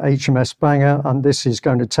HMS Bangor, and this is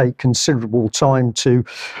going to take considerable time to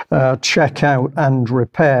check out and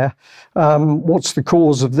repair. What's the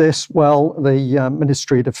cause of this? Well, the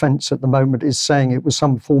Ministry of Defence at the moment is saying it was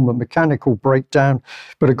some form of mechanical breakdown,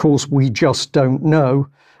 but of course we just don't know.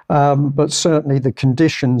 But certainly the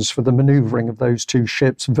conditions for the manoeuvring of those two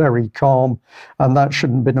ships, very calm, and that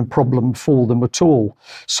shouldn't have been a problem for them at all.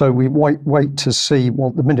 So we wait to see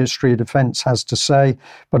what the Ministry of Defence has to say.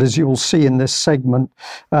 But as you'll see in this segment,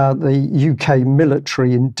 the UK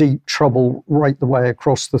military in deep trouble right the way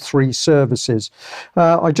across the three services.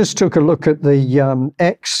 I just took a look at the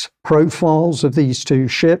profiles of these two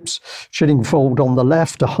ships. Chiddingfold on the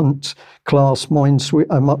left, a Hunt-class mine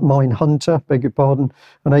hunter, beg your pardon,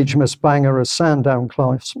 and HMS Bangor, a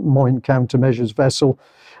Sandown-class mine countermeasures vessel.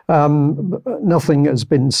 Nothing has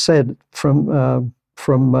been said from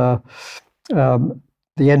the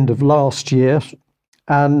end of last year.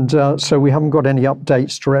 And so we haven't got any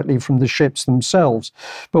updates directly from the ships themselves.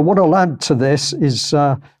 But what I'll add to this is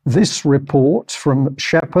this report from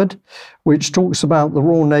Shepherd, which talks about the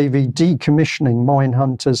Royal Navy decommissioning mine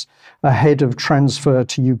hunters ahead of transfer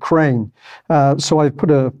to Ukraine. So I've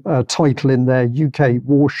put a title in there, UK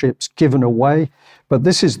warships given away. But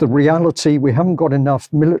this is the reality. We haven't got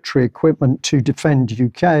enough military equipment to defend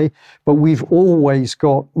UK, but we've always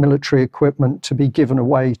got military equipment to be given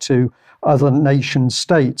away to other nation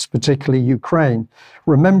states, particularly Ukraine.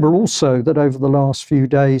 Remember also that over the last few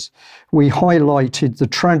days, we highlighted the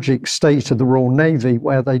tragic state of the Royal Navy,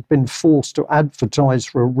 where they'd been forced to advertise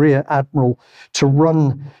for a rear admiral to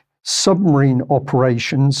run submarine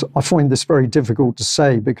operations. I find this very difficult to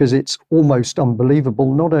say because it's almost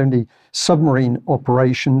unbelievable. Not only submarine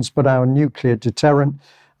operations, but our nuclear deterrent.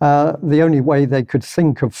 The only way they could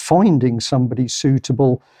think of finding somebody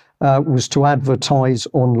suitable was to advertise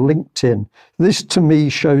on LinkedIn. This, to me,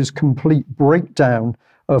 shows complete breakdown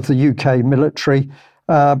of the UK military.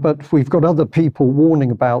 But we've got other people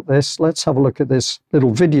warning about this. Let's have a look at this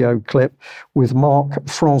little video clip with Marc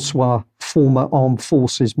Francois, former Armed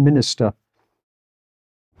Forces Minister.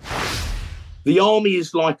 The army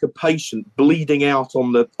is like a patient bleeding out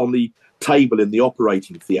on the table in the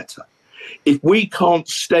operating theatre. If we can't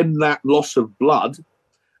stem that loss of blood,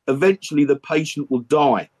 eventually the patient will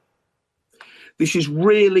die. This is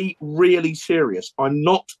really, really serious. I'm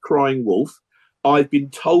not crying wolf. I've been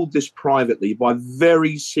told this privately by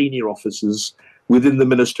very senior officers within the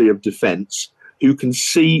Ministry of Defence who can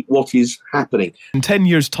see what is happening. In 10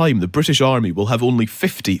 years' time, the British Army will have only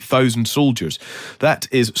 50,000 soldiers. That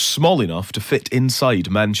is small enough to fit inside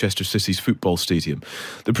Manchester City's football stadium.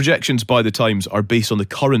 The projections by the Times are based on the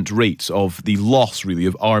current rates of the loss, really,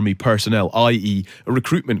 of army personnel, i.e. a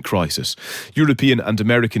recruitment crisis. European and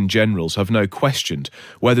American generals have now questioned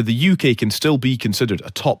whether the UK can still be considered a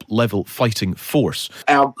top-level fighting force.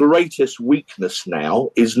 Our greatest weakness now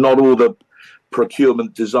is not all the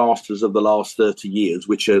procurement disasters of the last 30 years,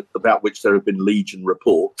 about which there have been legion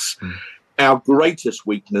reports. Our greatest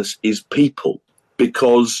weakness is people,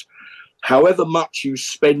 because however much you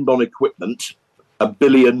spend on equipment, $1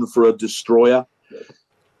 billion for a destroyer,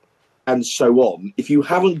 and so on, if you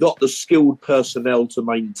haven't got the skilled personnel to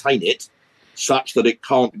maintain it, such that it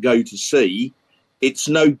can't go to sea, it's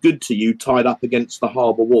no good to you tied up against the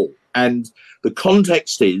harbour wall. And the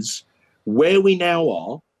context is, where we now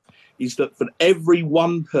are, is that for every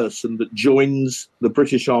one person that joins the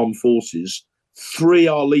British Armed Forces, 3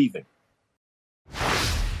 are leaving.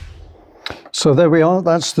 So there we are.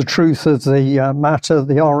 That's the truth of the matter.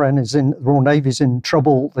 The Royal Navy is in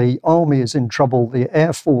trouble. The Army is in trouble. The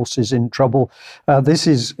Air Force is in trouble. This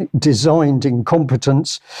is designed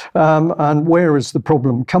incompetence. And where is the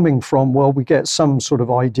problem coming from? Well, we get some sort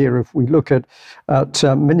of idea if we look at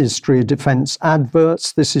Ministry of Defence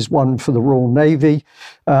adverts. This is one for the Royal Navy.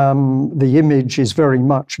 The image is very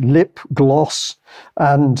much lip gloss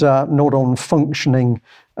and not on functioning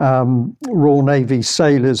Royal Navy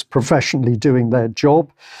sailors professionally doing their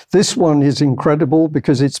job. This one is incredible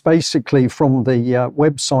because it's basically from the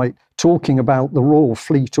website talking about the Royal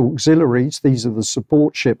Fleet Auxiliaries. These are the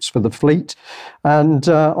support ships for the fleet. And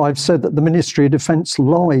I've said that the Ministry of Defence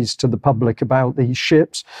lies to the public about these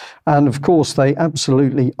ships. And of course, they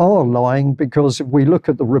absolutely are lying, because if we look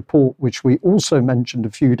at the report, which we also mentioned a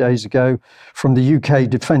few days ago from the UK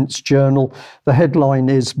Defence Journal, the headline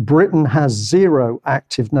is Britain has 0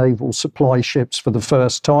 active naval supply ships for the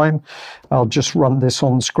first time. I'll just run this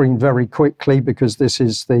on screen very quickly because this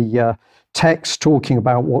is the text talking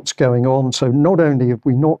about what's going on. So not only have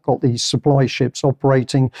we not got these supply ships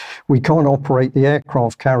operating, we can't operate the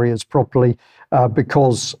aircraft carriers properly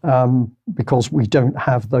because we don't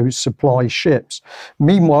have those supply ships.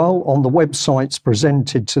 Meanwhile, on the websites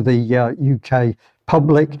presented to the UK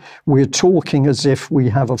public, we're talking as if we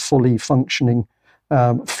have a fully functioning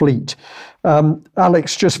fleet.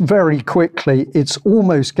 Alex, just very quickly, it's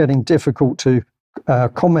almost getting difficult to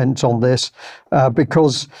comment on this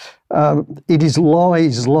because it is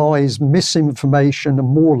lies, misinformation, and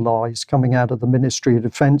more lies coming out of the Ministry of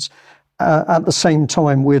Defence. At the same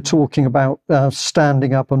time, we're talking about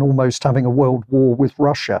standing up and almost having a world war with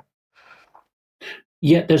Russia.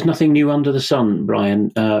 Yeah, there's nothing new under the sun,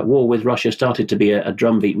 Brian. War with Russia started to be a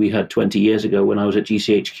drumbeat we heard 20 years ago when I was at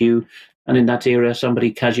GCHQ. And in that era,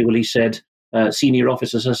 somebody casually said, senior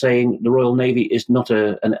officers are saying the Royal Navy is not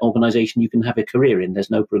an organisation you can have a career in.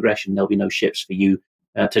 There's no progression. There'll be no ships for you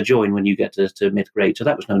to join when you get to mid-grade. So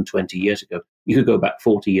that was known 20 years ago. You could go back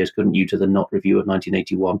 40 years, couldn't you, to the Knott Review of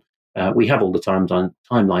 1981. We have all the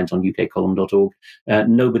timelines on ukcolumn.org.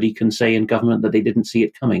 Nobody can say in government that they didn't see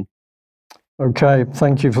it coming. Okay,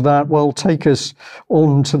 thank you for that. Well, take us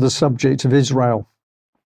on to the subject of Israel.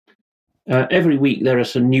 Every week there are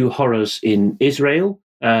some new horrors in Israel.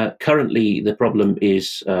 Currently, the problem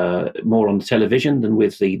is more on the television than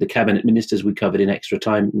with the cabinet ministers we covered in Extra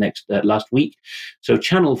Time last week. So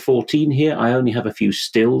Channel 14 here, I only have a few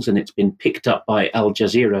stills, and it's been picked up by Al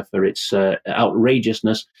Jazeera for its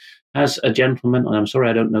outrageousness. As a gentleman, and I'm sorry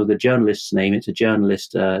I don't know the journalist's name, it's a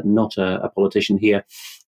journalist, not a politician here.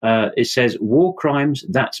 It says, war crimes,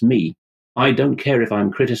 that's me. I don't care if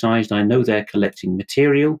I'm criticised, I know they're collecting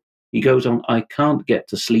material. He goes on, I can't get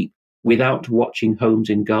to sleep without watching homes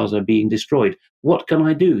in Gaza being destroyed. What can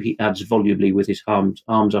I do? He adds volubly with his arms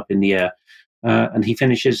up in the air. And he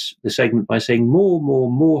finishes the segment by saying,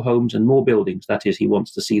 more homes and more buildings. That is, he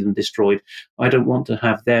wants to see them destroyed. I don't want to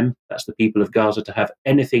have them, that's the people of Gaza, to have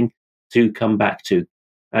anything to come back to.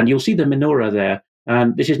 And you'll see the menorah there.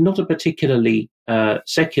 And this is not a particularly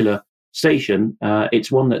secular station.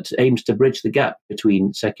 It's one that aims to bridge the gap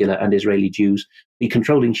between secular and Israeli Jews. The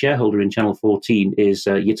controlling shareholder in Channel 14 is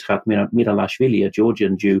Yitzhak Miralashvili, a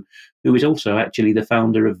Georgian Jew, who is also actually the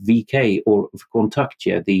founder of VK, or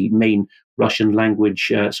Kontaktya, the main Russian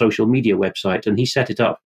language social media website. And he set it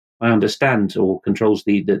up I understand, or controls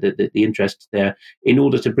the interest there, in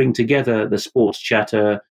order to bring together the sports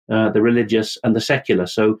chatter, the religious and the secular.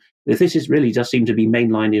 So this is really does seem to be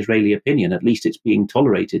mainline Israeli opinion. At least it's being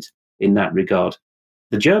tolerated in that regard.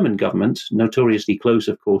 The German government, notoriously close,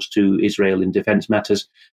 of course, to Israel in defense matters,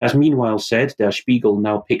 has meanwhile said, Der Spiegel,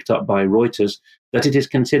 now picked up by Reuters, that it is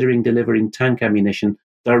considering delivering tank ammunition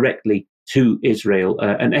directly to Israel,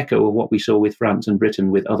 an echo of what we saw with France and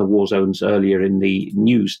Britain with other war zones earlier in the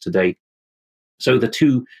news today. So the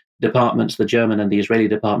two departments, the German and the Israeli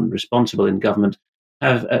department responsible in government,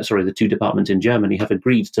 the two departments in Germany have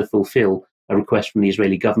agreed to fulfill a request from the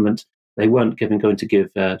Israeli government. They weren't going to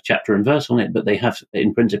give chapter and verse on it, but they have,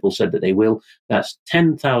 in principle, said that they will. That's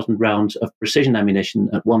 10,000 rounds of precision ammunition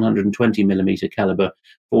at 120 millimeter caliber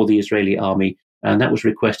for the Israeli army, and that was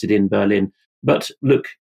requested in Berlin. But look,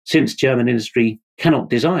 since German industry cannot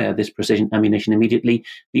desire this precision ammunition immediately,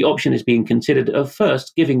 the option is being considered of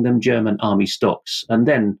first giving them German army stocks, and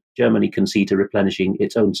then Germany can see to replenishing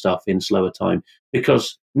its own stuff in slower time,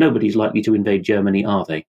 because nobody's likely to invade Germany, are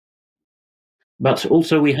they? But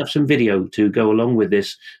also we have some video to go along with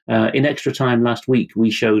this. In Extra Time last week, we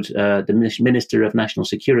showed the Minister of National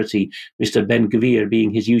Security, Mr. Ben-Gvir, being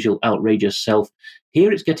his usual outrageous self.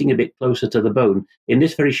 Here it's getting a bit closer to the bone. In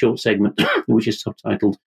this very short segment, which is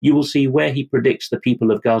subtitled, you will see where he predicts the people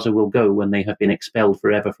of Gaza will go when they have been expelled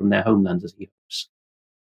forever from their homeland, as he hopes.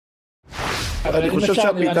 אני חושב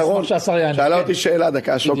שהפתרון, שאלה אותי שאלה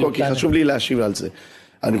דקה שוקו, כי חשוב לי להשיב על זה.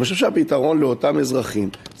 אני חושב שהפתרון לאותם אזרחים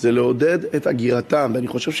זה לעודד את הגירתם, ואני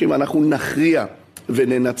חושב שאם אנחנו נכריע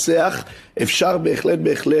וננצח, אפשר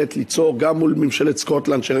בהחלט ליצור גם מול ממשלת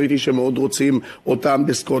סקוטלנד, שראיתי שמאוד רוצים אותם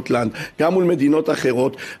בסקוטלנד, גם מול מדינות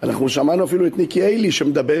אחרות. אנחנו שמענו אפילו את ניקי היילי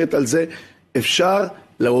שמדברת על זה, אפשר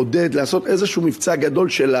לעודד, לעשות איזשהו מבצע גדול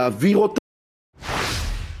של להעביר אותם.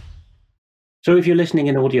 So if you're listening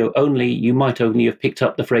in audio only, you might only have picked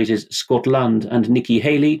up the phrases Scotland and Nikki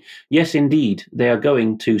Haley. Yes, indeed, they are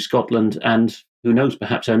going to Scotland and, who knows,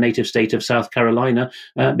 perhaps her native state of South Carolina,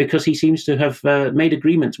 because he seems to have made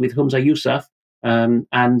agreements with Humza Yousaf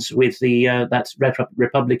and with that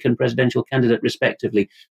Republican presidential candidate,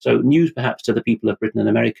 respectively. So news perhaps to the people of Britain and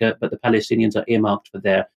America, but the Palestinians are earmarked for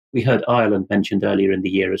there. We heard Ireland mentioned earlier in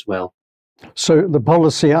the year as well. So the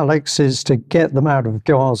policy, Alex, is to get them out of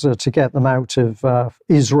Gaza, to get them out of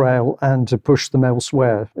Israel, and to push them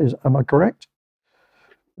elsewhere. Am I correct?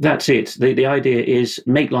 That's it. The idea is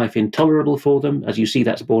make life intolerable for them. As you see,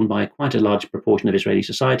 that's borne by quite a large proportion of Israeli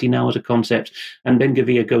society now as a concept. And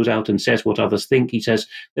Ben-Gvir goes out and says what others think. He says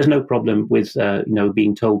there's no problem with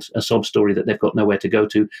being told a sob story that they've got nowhere to go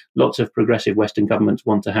to. Lots of progressive Western governments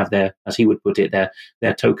want to have their, as he would put it,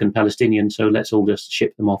 their token Palestinians. So let's all just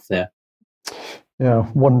ship them off there. Yeah,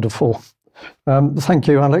 wonderful. Thank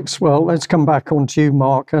you, Alex. Well, let's come back on to you,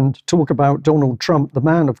 Mark, and talk about Donald Trump, the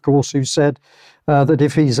man, of course, who said that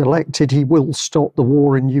if he's elected, he will stop the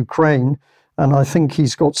war in Ukraine. And I think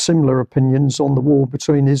he's got similar opinions on the war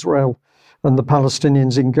between Israel and the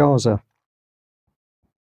Palestinians in Gaza.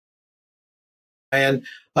 And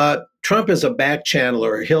Trump is a back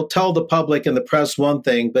channeler. He'll tell the public and the press one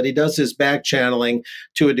thing, but he does his back channeling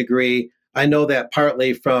to a degree. I know that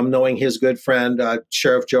partly from knowing his good friend,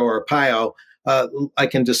 Sheriff Joe Arpaio. I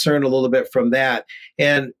can discern a little bit from that.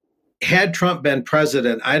 And had Trump been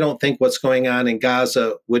president, I don't think what's going on in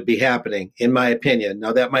Gaza would be happening, in my opinion.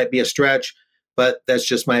 Now, that might be a stretch, but that's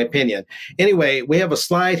just my opinion. Anyway, we have a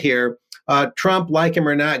slide here. Trump, like him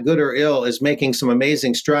or not, good or ill, is making some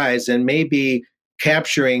amazing strides and may be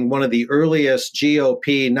capturing one of the earliest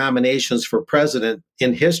GOP nominations for president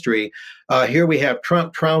in history. Here we have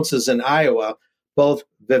Trump trounces in Iowa. Both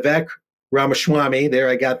Vivek Ramaswamy, there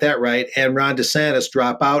I got that right, and Ron DeSantis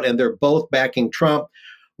drop out, and they're both backing Trump.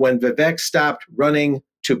 When Vivek stopped running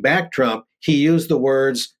to back Trump, he used the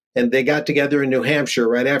words, and they got together in New Hampshire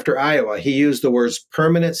right after Iowa. He used the words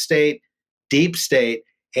permanent state, deep state,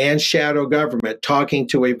 and shadow government, talking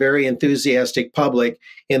to a very enthusiastic public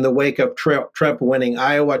in the wake of Trump winning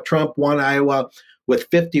Iowa. Trump won Iowa with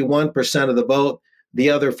 51% of the vote. The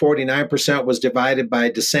other 49% was divided by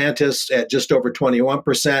DeSantis at just over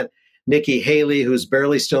 21%. Nikki Haley, who's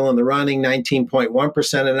barely still in the running,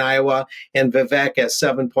 19.1% in Iowa, and Vivek at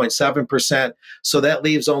 7.7%. So that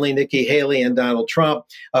leaves only Nikki Haley and Donald Trump.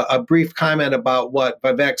 A brief comment about what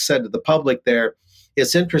Vivek said to the public there.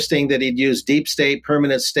 It's interesting that he'd use deep state,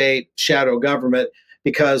 permanent state, shadow government,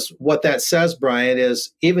 because what that says, Brian,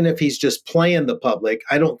 is even if he's just playing the public,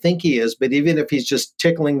 I don't think he is, but even if he's just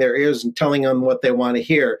tickling their ears and telling them what they want to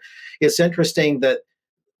hear, it's interesting that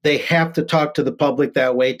they have to talk to the public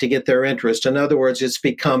that way to get their interest. In other words, it's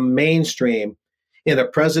become mainstream in a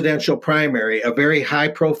presidential primary, a very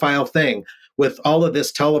high-profile thing, with all of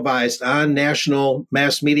this televised on national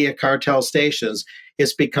mass media cartel stations,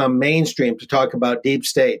 it's become mainstream to talk about deep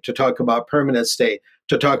state, to talk about permanent state,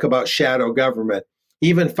 to talk about shadow government.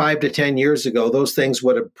 Even 5 to 10 years ago, those things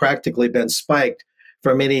would have practically been spiked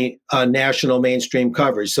from any national mainstream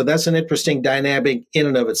coverage. So that's an interesting dynamic in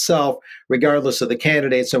and of itself, regardless of the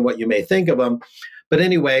candidates and what you may think of them. But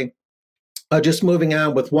anyway, just moving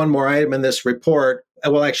on with one more item in this report.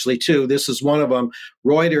 Well, actually two. This is one of them.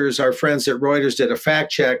 Reuters, our friends at Reuters did a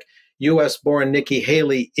fact check. U.S.-born Nikki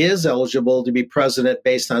Haley is eligible to be president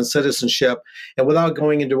based on citizenship. And without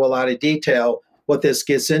going into a lot of detail, what this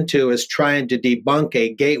gets into is trying to debunk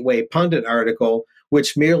a Gateway Pundit article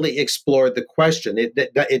which merely explored the question.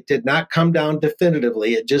 It did not come down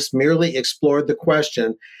definitively. It just merely explored the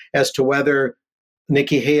question as to whether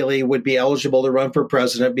Nikki Haley would be eligible to run for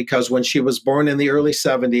president, because when she was born in the early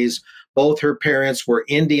 70s, both her parents were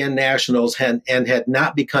Indian nationals and had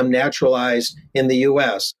not become naturalized in the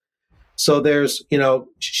U.S. So there's,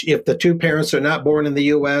 if the two parents are not born in the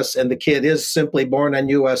U.S. and the kid is simply born on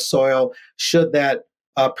U.S. soil, should that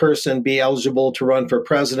person be eligible to run for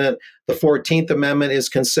president? The 14th Amendment is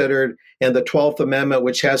considered, and the 12th Amendment,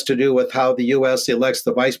 which has to do with how the U.S. elects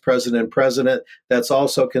the vice president and president, that's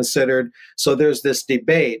also considered. So there's this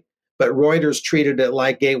debate, but Reuters treated it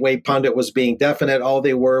like Gateway Pundit was being definite. All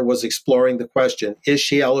they were was exploring the question, is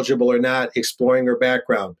she eligible or not, exploring her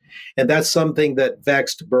background. And that's something that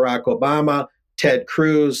vexed Barack Obama, Ted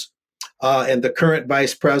Cruz, and the current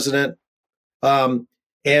vice president,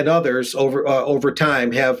 and others over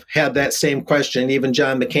time have had that same question. Even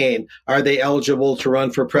John McCain, are they eligible to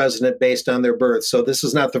run for president based on their birth? So this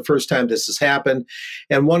is not the first time this has happened.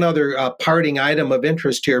 And one other parting item of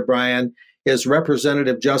interest here, Brian, is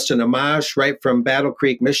Representative Justin Amash, right from Battle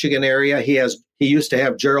Creek, Michigan area. He used to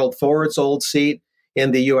have Gerald Ford's old seat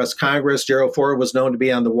in the U.S. Congress. Gerald Ford was known to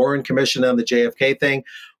be on the Warren Commission on the JFK thing.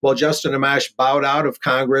 Well, Justin Amash bowed out of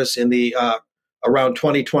Congress in the around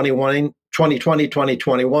 2020,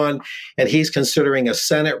 2021, and he's considering a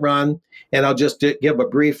Senate run. And I'll just give a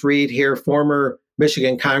brief read here. Former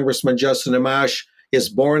Michigan Congressman Justin Amash is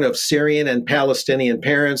born of Syrian and Palestinian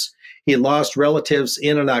parents. He lost relatives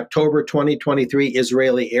in an October 2023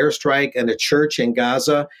 Israeli airstrike and a church in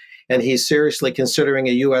Gaza, and he's seriously considering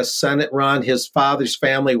a U.S. Senate run. His father's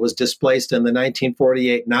family was displaced in the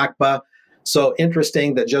 1948 Nakba. So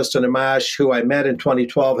interesting that Justin Amash, who I met in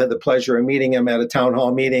 2012, had the pleasure of meeting him at a town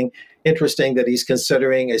hall meeting. Interesting that he's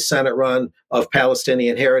considering a Senate run of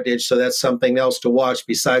Palestinian heritage. So that's something else to watch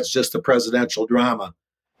besides just the presidential drama.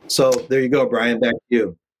 So there you go, Brian, back to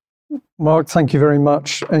you. Mark, thank you very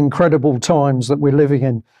much. Incredible times that we're living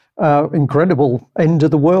in. Incredible end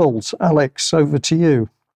of the world. Alex, over to you.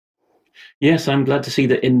 Yes, I'm glad to see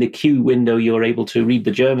that in the Q window you're able to read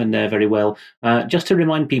the German there very well. Just to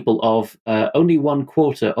remind people of only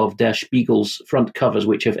 1/4 of Der Spiegel's front covers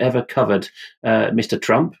which have ever covered Mr.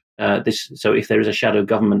 Trump. So if there is a shadow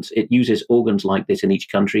government, it uses organs like this in each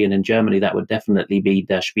country, and in Germany that would definitely be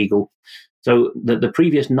Der Spiegel. So the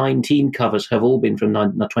previous 19 covers have all been from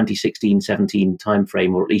the 2016-17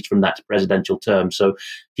 timeframe, or at least from that presidential term. So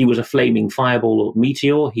he was a flaming fireball or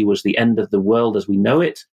meteor. He was the end of the world as we know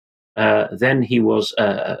it. Then he was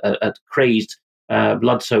a crazed,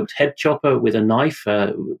 blood-soaked head chopper with a knife,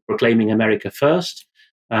 proclaiming America first.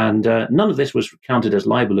 And none of this was counted as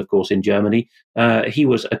libel, of course, in Germany. He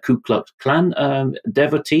was a Ku Klux Klan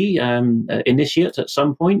devotee, initiate at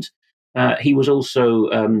some point. He was also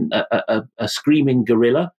a screaming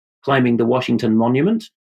guerrilla climbing the Washington Monument.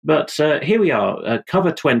 But here we are,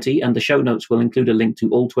 cover 20, and the show notes will include a link to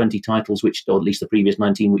all 20 titles, or at least the previous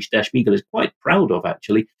 19, which Der Spiegel is quite proud of,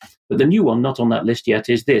 actually. But the new one, not on that list yet,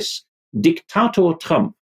 is this, Dictator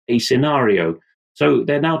Trump, a scenario. So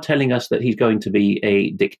they're now telling us that he's going to be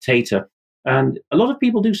a dictator. And a lot of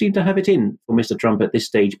people do seem to have it in for Mr. Trump at this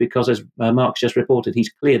stage, because as Mark's just reported,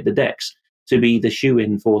 he's cleared the decks to be the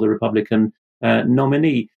shoo-in for the Republican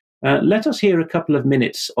nominee. Let us hear a couple of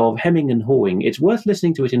minutes of hemming and hawing. It's worth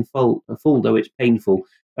listening to it in full, though it's painful,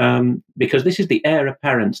 because this is the heir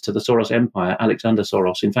apparent to the Soros empire, Alexander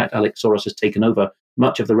Soros. In fact, Alex Soros has taken over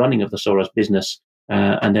much of the running of the Soros business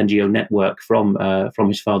and NGO network from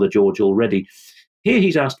his father George already. Here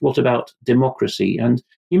he's asked, what about democracy? And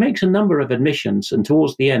he makes a number of admissions, and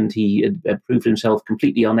towards the end he proved himself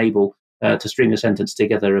completely unable to string a sentence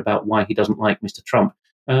together about why he doesn't like Mr. Trump.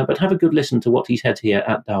 But have a good listen to what he said here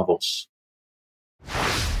at Davos.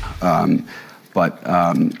 But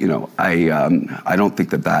I don't think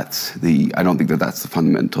that that's the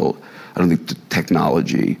fundamental. I don't think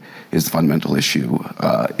technology is the fundamental issue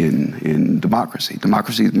in democracy.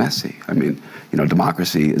 Democracy is messy. I mean,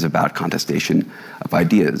 democracy is about contestation of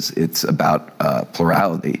ideas. It's about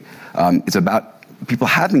plurality. It's about people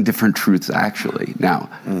having different truths, actually. Now,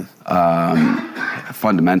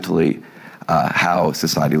 fundamentally, how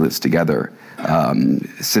society lives together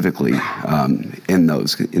civically in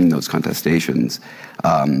those contestations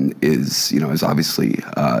is obviously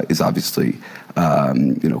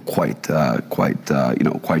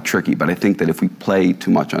quite tricky. But I think that if we play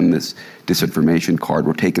too much on this disinformation card,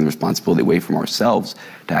 we're taking responsibility away from ourselves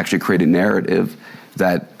to actually create a narrative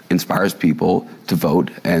that inspires people to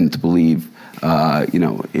vote and to believe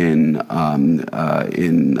in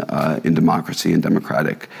democracy and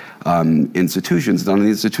democratic institutions. And on the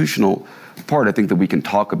institutional part, I think that we can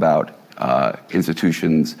talk about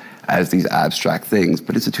institutions as these abstract things,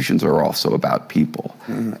 but institutions are also about people.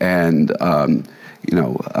 And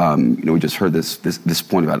we just heard this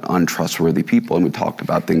point about untrustworthy people, and we talked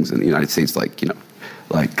about things in the United States like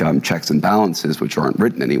checks and balances, which aren't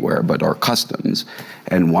written anywhere but are customs.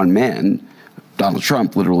 And one man, Donald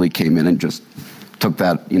Trump, literally came in and just took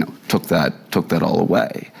that all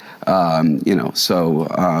away. But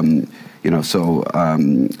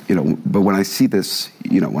when I see this,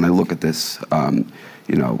 when I look at this, more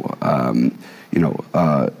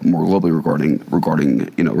globally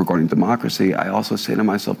regarding democracy, I also say to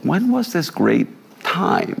myself, when was this great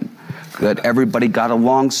time that everybody got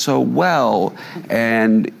along so well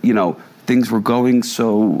and things were going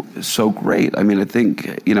so great? I mean, I think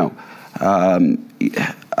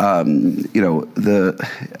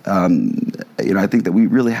I think that we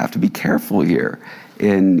really have to be careful here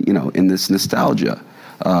in this nostalgia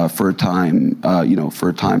for a time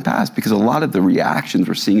past, because a lot of the reactions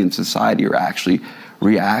we're seeing in society are actually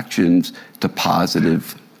reactions to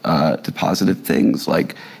positive things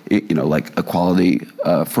like equality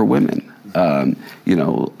for women, and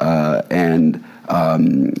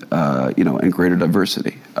greater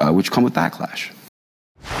diversity, which come with backlash.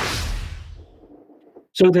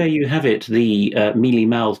 So there you have it. The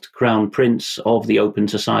mealy-mouthed crown prince of the open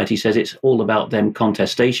society says it's all about them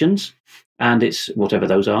contestations, and it's whatever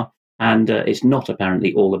those are, and it's not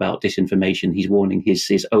apparently all about disinformation. He's warning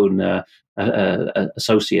his own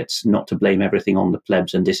associates not to blame everything on the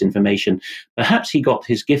plebs and disinformation. Perhaps he got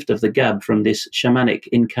his gift of the gab from this shamanic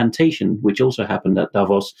incantation, which also happened at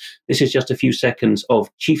Davos. This is just a few seconds of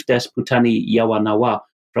Chiefess Putani Yawanawa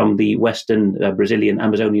from the western Brazilian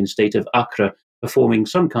Amazonian state of Acre, performing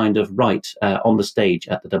some kind of rite on the stage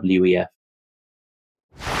at the WEF.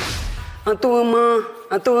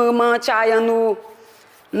 Anturma chayanu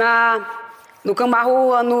na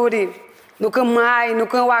nukamahu anuri nukamai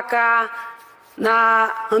nukawaka na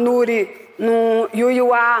anuri no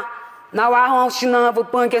yuyuwa na wahon shinan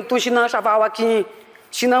vupanke tu shinan shavawaki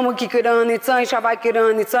shinan mukikirani tsai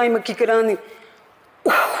shavakirani tsai mukikirani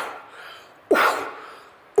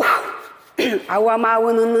awama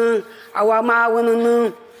wanana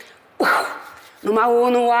no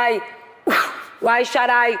mawono wai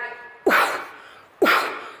sharai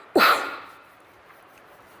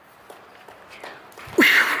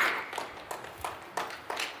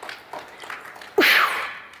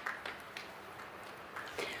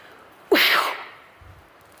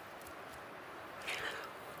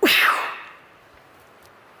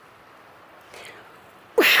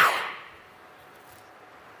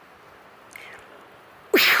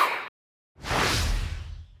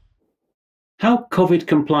How COVID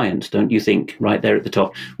compliant, don't you think, right there at the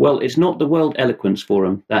top? Well, it's not the World Eloquence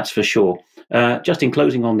Forum, that's for sure. Just in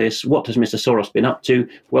closing on this, what has Mr. Soros been up to?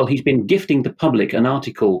 Well, he's been gifting the public an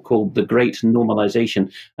article called The Great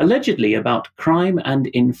Normalization, allegedly about crime and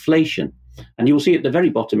inflation. And you'll see at the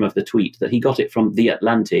very bottom of the tweet that he got it from The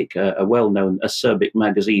Atlantic, a well-known acerbic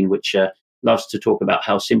magazine which loves to talk about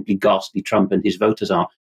how simply ghastly Trump and his voters are.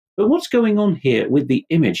 But what's going on here with the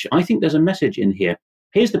image? I think there's a message in here.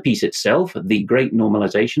 Here's the piece itself, The Great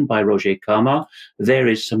Normalization by Roger Kama. There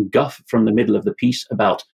is some guff from the middle of the piece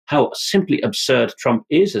about how simply absurd Trump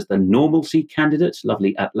is as the normalcy candidate.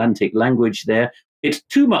 Lovely Atlantic language there. It's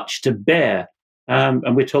too much to bear. And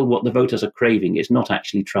we're told what the voters are craving is not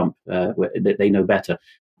actually Trump. They know better.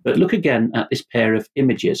 But look again at this pair of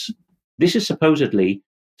images. This is supposedly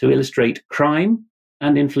to illustrate crime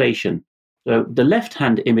and inflation. So the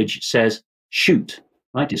left-hand image says, shoot,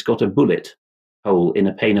 right? It's got a bullet hole in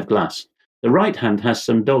a pane of glass. The right hand has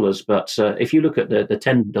some dollars, but if you look at the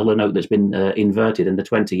 $10 note that's been inverted and the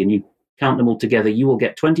 20, and you count them all together, you will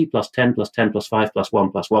get 20 plus 10 plus 10 plus 5 plus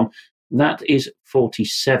 1 plus 1. That is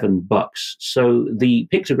 $47. So the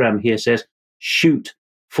pictogram here says shoot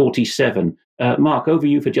 47. Mark, over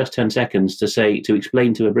you for just 10 seconds to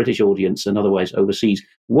explain to a British audience and otherwise overseas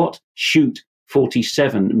what shoot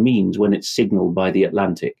 47 means when it's signaled by the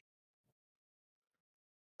Atlantic.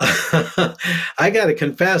 I got to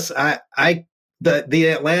confess, the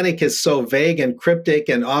Atlantic is so vague and cryptic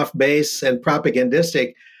and off base and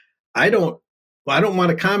propagandistic. I don't want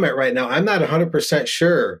to comment right now. I'm not 100%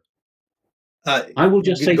 sure. I will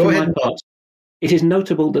just say for my part, it is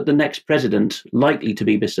notable that the next president, likely to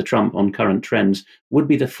be Mr. Trump on current trends, would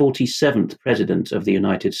be the 47th president of the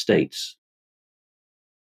United States.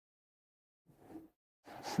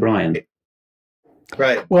 Brian.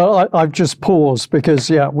 Right. Well, I've just paused because,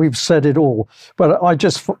 we've said it all. But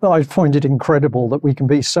I find it incredible that we can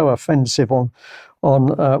be so offensive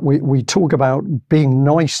we talk about being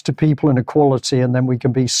nice to people and equality, and then we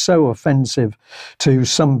can be so offensive to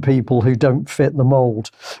some people who don't fit the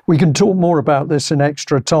mold. We can talk more about this in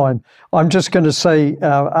extra time. I'm just going to say,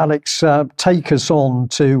 Alex, take us on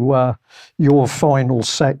to your final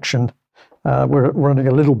section. We're running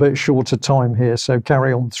a little bit short of time here, so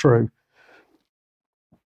carry on through.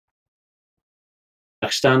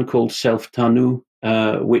 Kazakhstan called Self-Tanu,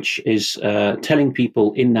 which is telling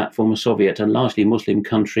people in that former Soviet and largely Muslim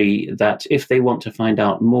country that if they want to find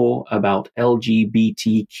out more about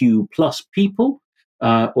LGBTQ plus people,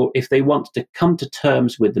 or if they want to come to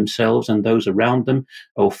terms with themselves and those around them,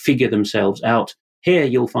 or figure themselves out, here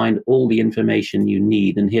you'll find all the information you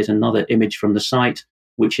need. And here's another image from the site,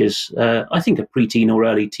 which is, I think, a preteen or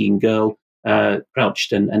early teen girl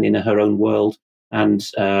crouched and in her own world and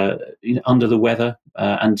under the weather.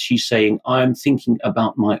 And she's saying, I'm thinking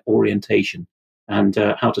about my orientation and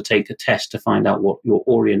how to take a test to find out what your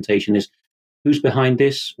orientation is. Who's behind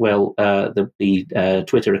this? Well, the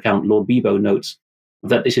Twitter account Lord Bebo notes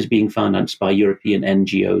that this is being financed by European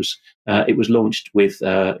NGOs. It was launched with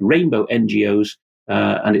Rainbow NGOs,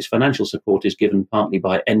 and its financial support is given partly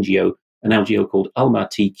by an NGO called Alma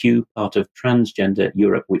TQ, part of Transgender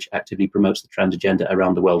Europe, which actively promotes the trans agenda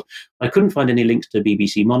around the world. I couldn't find any links to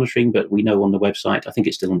BBC monitoring, but we know on the website, I think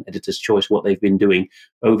it's still an editor's choice, what they've been doing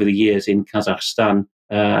over the years in Kazakhstan,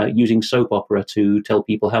 using soap opera to tell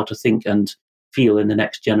people how to think and feel in the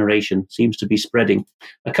next generation. Seems to be spreading.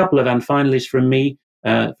 A couple of finalists from me,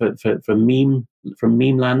 from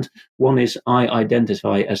Memeland. One is, I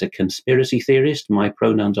identify as a conspiracy theorist. My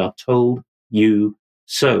pronouns are told, you,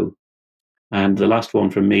 so. And the last one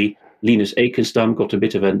from me, Linus Ekenstam, got a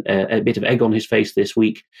bit of egg on his face this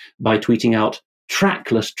week by tweeting out,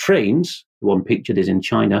 trackless trains, the one pictured is in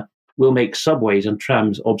China, will make subways and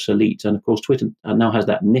trams obsolete. And of course, Twitter now has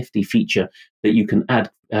that nifty feature that you can add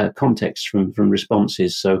context from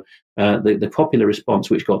responses. So the popular response,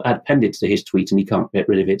 which got appended to his tweet and he can't get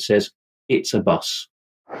rid of it, says, it's a bus.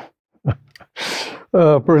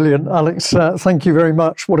 Brilliant, Alex. Thank you very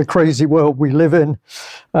much. What a crazy world we live in.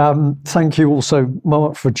 Thank you also,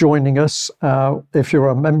 Mark, for joining us. If you're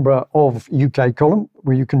a member of UK Column,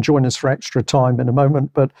 well, you can join us for extra time in a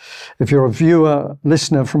moment. But if you're a viewer,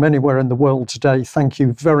 listener from anywhere in the world today, thank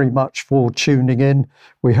you very much for tuning in.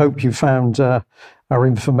 We hope you found our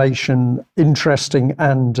information interesting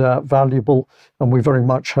and valuable, and we very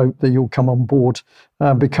much hope that you'll come on board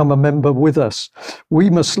and become a member with us. We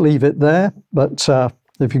must leave it there, but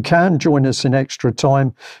if you can, join us in extra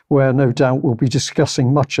time, where no doubt we'll be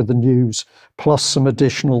discussing much of the news, plus some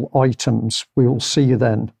additional items. We will see you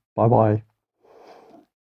then. Bye-bye.